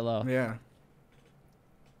body pillow? Yeah.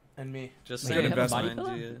 And me. Just saying,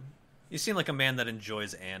 you seem like a man that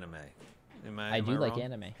enjoys anime. I do like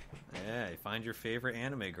anime. Yeah, find your favorite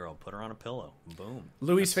anime girl, put her on a pillow. Boom.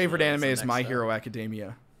 Louis' favorite anime is My Hero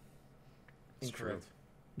Academia. Incorrect.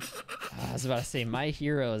 I was about to say My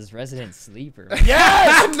Hero is Resident Sleeper.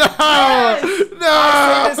 Yes! No! No!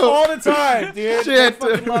 I say this all the time, dude. Shit. I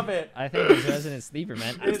fucking love it. I think it's Resident Sleeper,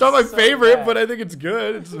 man. It's not my favorite, but I think it's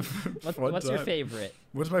good. It's what's your favorite?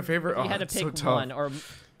 What's my favorite? If you had to pick one, or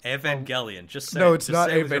Evangelion. Just say no, it's just not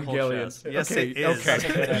say Evangelion. Yes, okay, it is.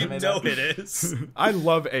 Okay. You know it is. I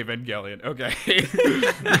love Evangelion. Okay.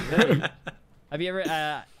 Have you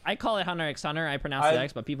ever? I call it Hunter x Hunter. I pronounce it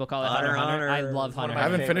X, but people call it Hunter x Hunter. I love Hunter. I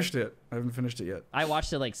haven't finished it. I haven't finished it yet. I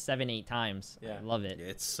watched it like 7-8 times. Yeah. I love it.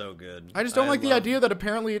 It's so good. I just don't like the idea that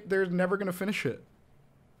apparently they're never gonna finish it.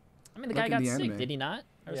 I mean, the guy got sick, did he not?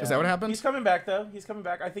 Yeah. Is that what happened? He's coming back though. He's coming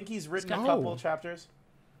back. I think he's written a couple chapters.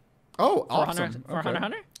 Oh, awesome. For Hunter x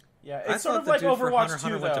Hunter? Yeah, it's sort of like Overwatch 2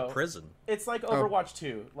 though. Went to prison. It's like Overwatch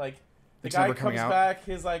 2. Like the guy comes back,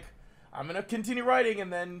 he's like, I'm gonna continue writing,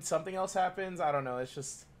 and then something else happens. I don't know. It's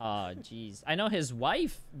just. Oh, jeez. I know his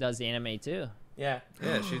wife does anime too. Yeah.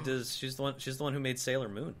 Yeah, she does. She's the one who made Sailor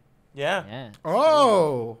Moon. Yeah. Yeah.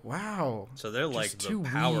 Oh, wow. So they're like the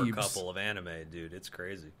power couple of anime, dude. It's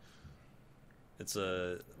crazy. It's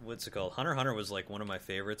what's it called? Hunter x Hunter was like one of my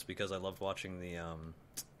favorites because I loved watching the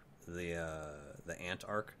ant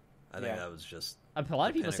arc. I think that was just. A lot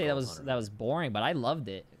of people say that was boring, but I loved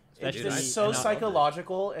it. It's just so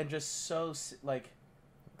psychological and just so like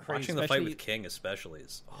crazy. Watching the fight with King especially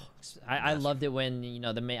is. I loved it when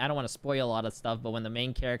the main. I don't want to spoil a lot of stuff, but when the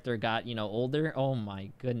main character got older, oh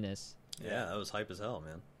my goodness. Yeah, that was hype as hell,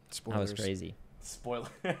 man. Spoilers. That was crazy. Spoiler.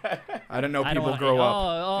 I don't know. People grow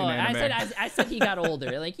up. In anime. I said he got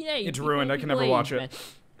older. Like it's ruined. I can never watch it. Man.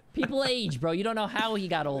 People age, bro. You don't know how he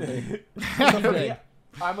got older.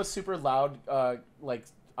 I'm a super loud like.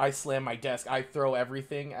 I slam my desk. I throw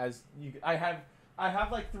everything I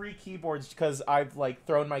have like 3 keyboards because I've like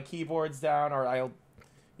thrown my keyboards down, or I'll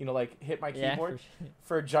like hit my keyboard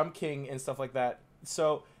for Jump King and stuff like that.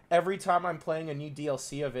 So every time I'm playing a new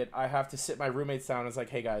DLC of it, I have to sit my roommates down and it's like,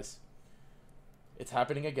 hey guys, it's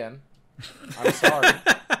happening again. I'm sorry.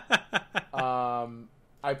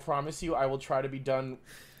 I promise you I will try to be done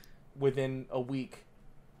within a week.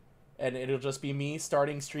 And it'll just be me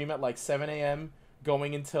starting stream at like 7 a.m.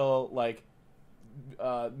 going until like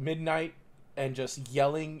midnight and just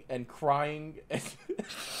yelling and crying.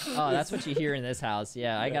 Oh, that's what you hear in this house.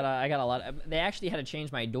 Yeah, I got a lot. They actually had to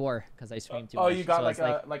change my door because I screamed too much. Oh, you got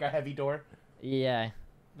like a heavy door? Yeah,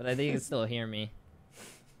 but I think you can still hear me.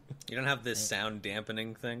 You don't have this sound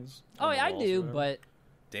dampening things? Oh, yeah, I do, but...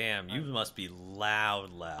 Damn, you must be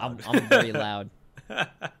loud. I'm very loud.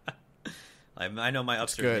 I know my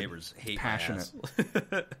upstairs neighbors hate passionate.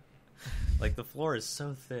 My ass. Like, the floor is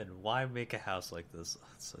so thin. Why make a house like this? Oh,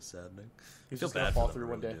 it's so saddening. He's just gonna fall through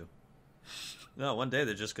one day. No, one day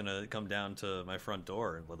they're just gonna come down to my front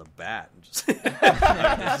door with a bat and just.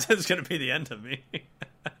 It's gonna be the end of me.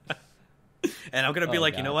 And I'm gonna be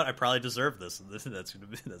like, God. You know what? I probably deserve this. And that's gonna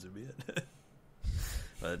be it.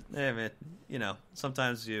 But hey, man,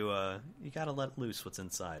 sometimes you gotta let loose what's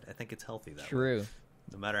inside. I think it's healthy that way. True.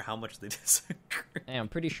 no matter how much they disagree. Hey, I'm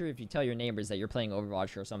pretty sure if you tell your neighbors that you're playing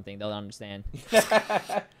Overwatch or something, they'll understand. You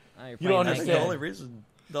don't understand.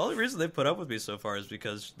 The only reason they put up with me so far is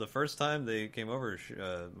because the first time they came over,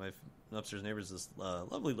 my upstairs neighbor's this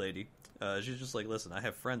lovely lady. She's just like, listen, I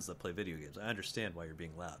have friends that play video games. I understand why you're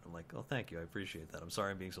being loud. I'm like, oh, thank you. I appreciate that. I'm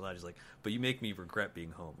sorry I'm being so loud. She's like, but you make me regret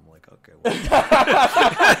being home. I'm like, okay, well.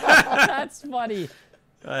 That's funny.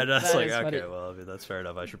 And I was like, okay, well, I mean, that's fair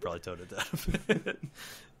enough. I should probably tone it down.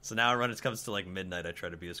 So now when it comes to like midnight, I try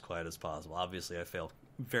to be as quiet as possible. Obviously, I fail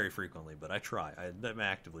very frequently, but I try. I'm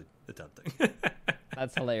actively attempting.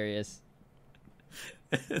 That's hilarious.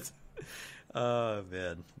 Oh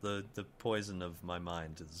man, the poison of my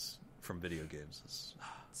mind is from video games.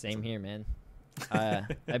 Same here, man. I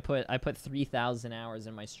put 3,000 hours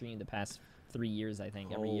in my stream the past 3 years, I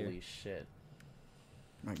think, every year. Holy shit!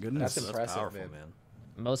 My goodness, that's impressive, powerful, man.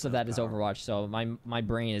 Most of that is Overwatch, so my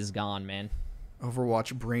brain is gone, man.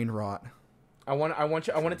 Overwatch brain rot. I want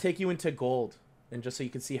to take you into gold, and just so you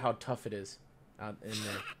can see how tough it is out in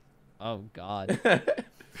there. Oh God,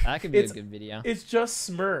 that could be a good video. It's just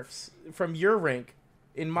Smurfs from your rank,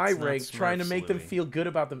 in my rank, Smurfs, trying to make them feel good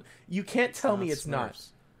about them. You can't tell me it's not.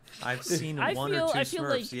 I've seen one or two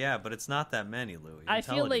Smurfs, yeah, but it's not that many, Louis. I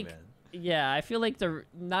feel like, yeah, I feel like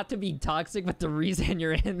not to be toxic, but the reason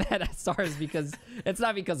you're in that star is because it's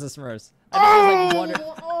not because of Smurfs.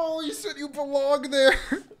 You said you belong there.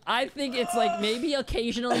 I think it's like maybe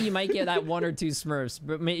occasionally you might get that one or two Smurfs,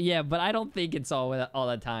 but but I don't think it's all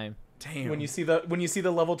the time. Damn. When you see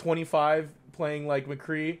the level 25 playing like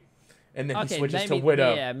McCree, and then he switches to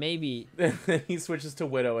Widow. Yeah, maybe. Then he switches to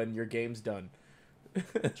Widow, and your game's done.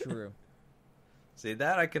 True. See,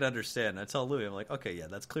 that I could understand. I tell Louis, I'm like, okay, yeah,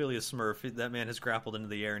 that's clearly a Smurf. That man has grappled into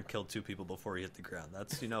the air and killed 2 people before he hit the ground.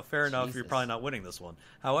 That's, fair enough. You're probably not winning this one.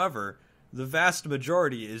 However, the vast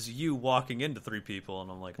majority is you walking into 3 people, and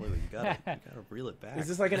I'm like, Louis, you gotta reel it back. Is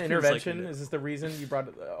this like an intervention? Is this the reason you brought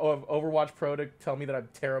Overwatch Pro to tell me that I'm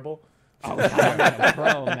terrible? Oh, I'm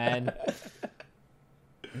pro, man.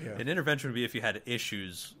 Yeah. An intervention would be if you had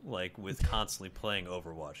issues like with constantly playing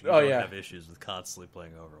Overwatch. You don't have issues with constantly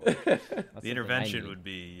playing Overwatch. The intervention would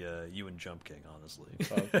be you and Jump King, honestly.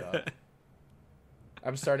 Oh God.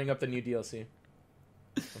 I'm starting up the new DLC.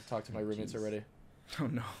 I've talked to my roommates already. Oh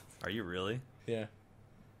no. Are you really? Yeah.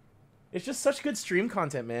 It's just such good stream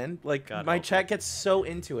content, man. Like God my chat gets so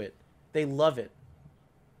into it. They love it.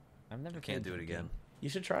 Can't do it again. You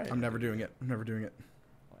should try it. I'm never doing it.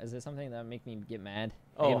 Is it something that make me get mad?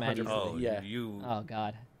 Oh, get mad 100%. Yeah. Oh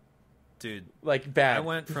God. Dude, like bad. I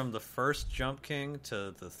went from the first Jump King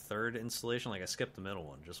to the 3rd installation. Like I skipped the middle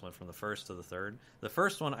one. Just went from the 1st to the 3rd. The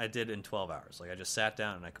first one I did in 12 hours. Like I just sat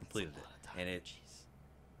down and I completed it, and it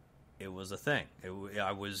was a thing.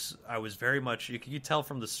 I was very much. You could tell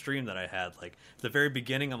from the stream that I had. Like the very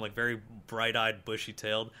beginning, I'm like very bright-eyed,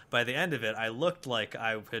 bushy-tailed. By the end of it, I looked like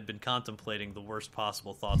I had been contemplating the worst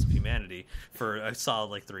possible thoughts of humanity for a solid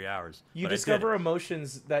like 3 hours. You discover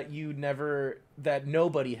emotions that that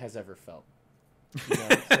nobody has ever felt. So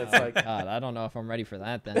it's like, God, I don't know if I'm ready for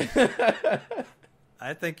that then.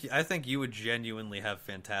 I think you would genuinely have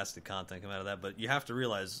fantastic content come out of that, but you have to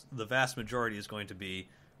realize the vast majority is going to be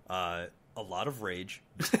a lot of rage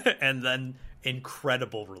and then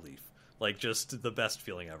incredible relief, like just the best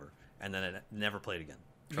feeling ever, and then I never played again.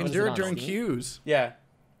 You can do it during queues. Yeah,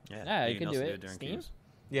 you can do it during Steam? queues.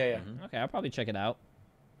 Yeah. Mm-hmm. Okay, I'll probably check it out.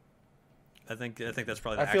 I think that's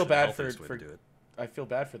probably. I feel bad for to do it. I feel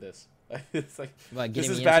bad for this. It's like this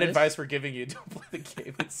is bad advice we're giving you. Don't play the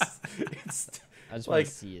game. It's I just like, want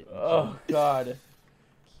to see it. Oh God.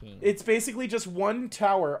 King. It's basically just one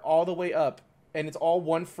tower all the way up, and it's all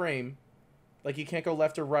one frame. Like you can't go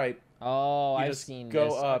left or right. Oh, you I've just seen go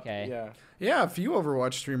this. up. Okay. Yeah, a few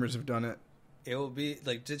Overwatch streamers have done it. It will be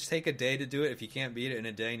like just take a day to do it. If you can't beat it in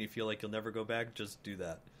a day and you feel like you'll never go back, just do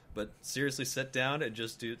that. But seriously, sit down and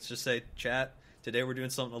just say, chat, today we're doing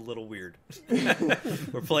something a little weird.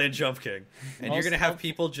 We're playing Jump King. And you're going to have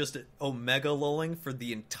people just omega lolling for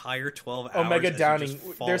the entire 12 hours. Omega downing.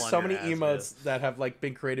 There's so many ass, emotes that have like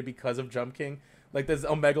been created because of Jump King. Like there's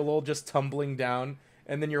omega lol just tumbling down,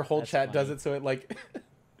 and then your whole chat does it so it like...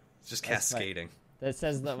 It's just cascading. That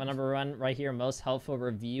says that number one right here, most helpful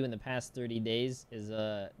review in the past 30 days is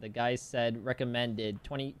the guy said recommended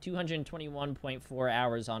 221.4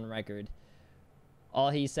 hours on record.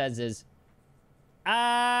 All he says is,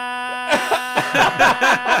 Yeah,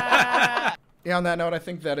 on that note, I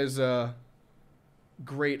think that is a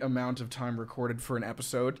great amount of time recorded for an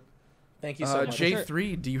episode. Thank you so much.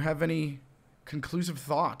 Jay3, do you have any conclusive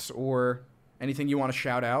thoughts or anything you want to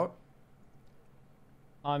shout out?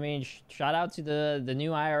 I mean, shout out to the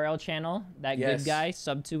new IRL channel. That good guy,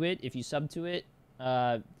 sub to it. If you sub to it,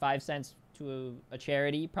 5 cents to a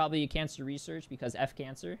charity, probably cancer research because F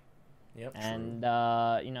cancer. Yep. And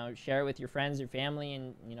you know, share it with your friends, your family,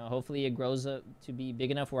 and you know, hopefully it grows up to be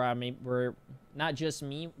big enough where we're not just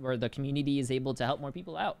me, where the community is able to help more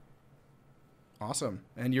people out. Awesome.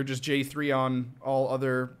 And you're just J3 on all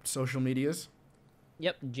other social medias?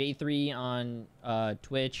 Yep, J3 on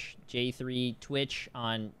Twitch, J3 Twitch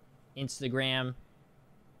on Instagram,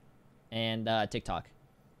 and TikTok.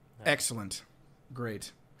 Excellent.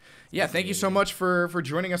 Great. Yeah, thank you so much for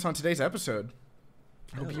joining us on today's episode.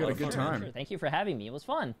 Hope you had a good time. Sure. Thank you for having me. It was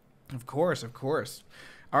fun. Of course, of course.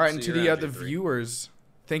 All right, and to the viewers,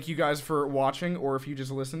 thank you guys for watching, or if you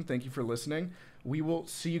just listened, thank you for listening. We will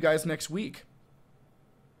see you guys next week.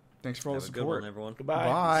 Thanks for all the support. Good one, everyone. Goodbye.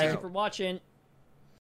 Bye. Thank you for watching.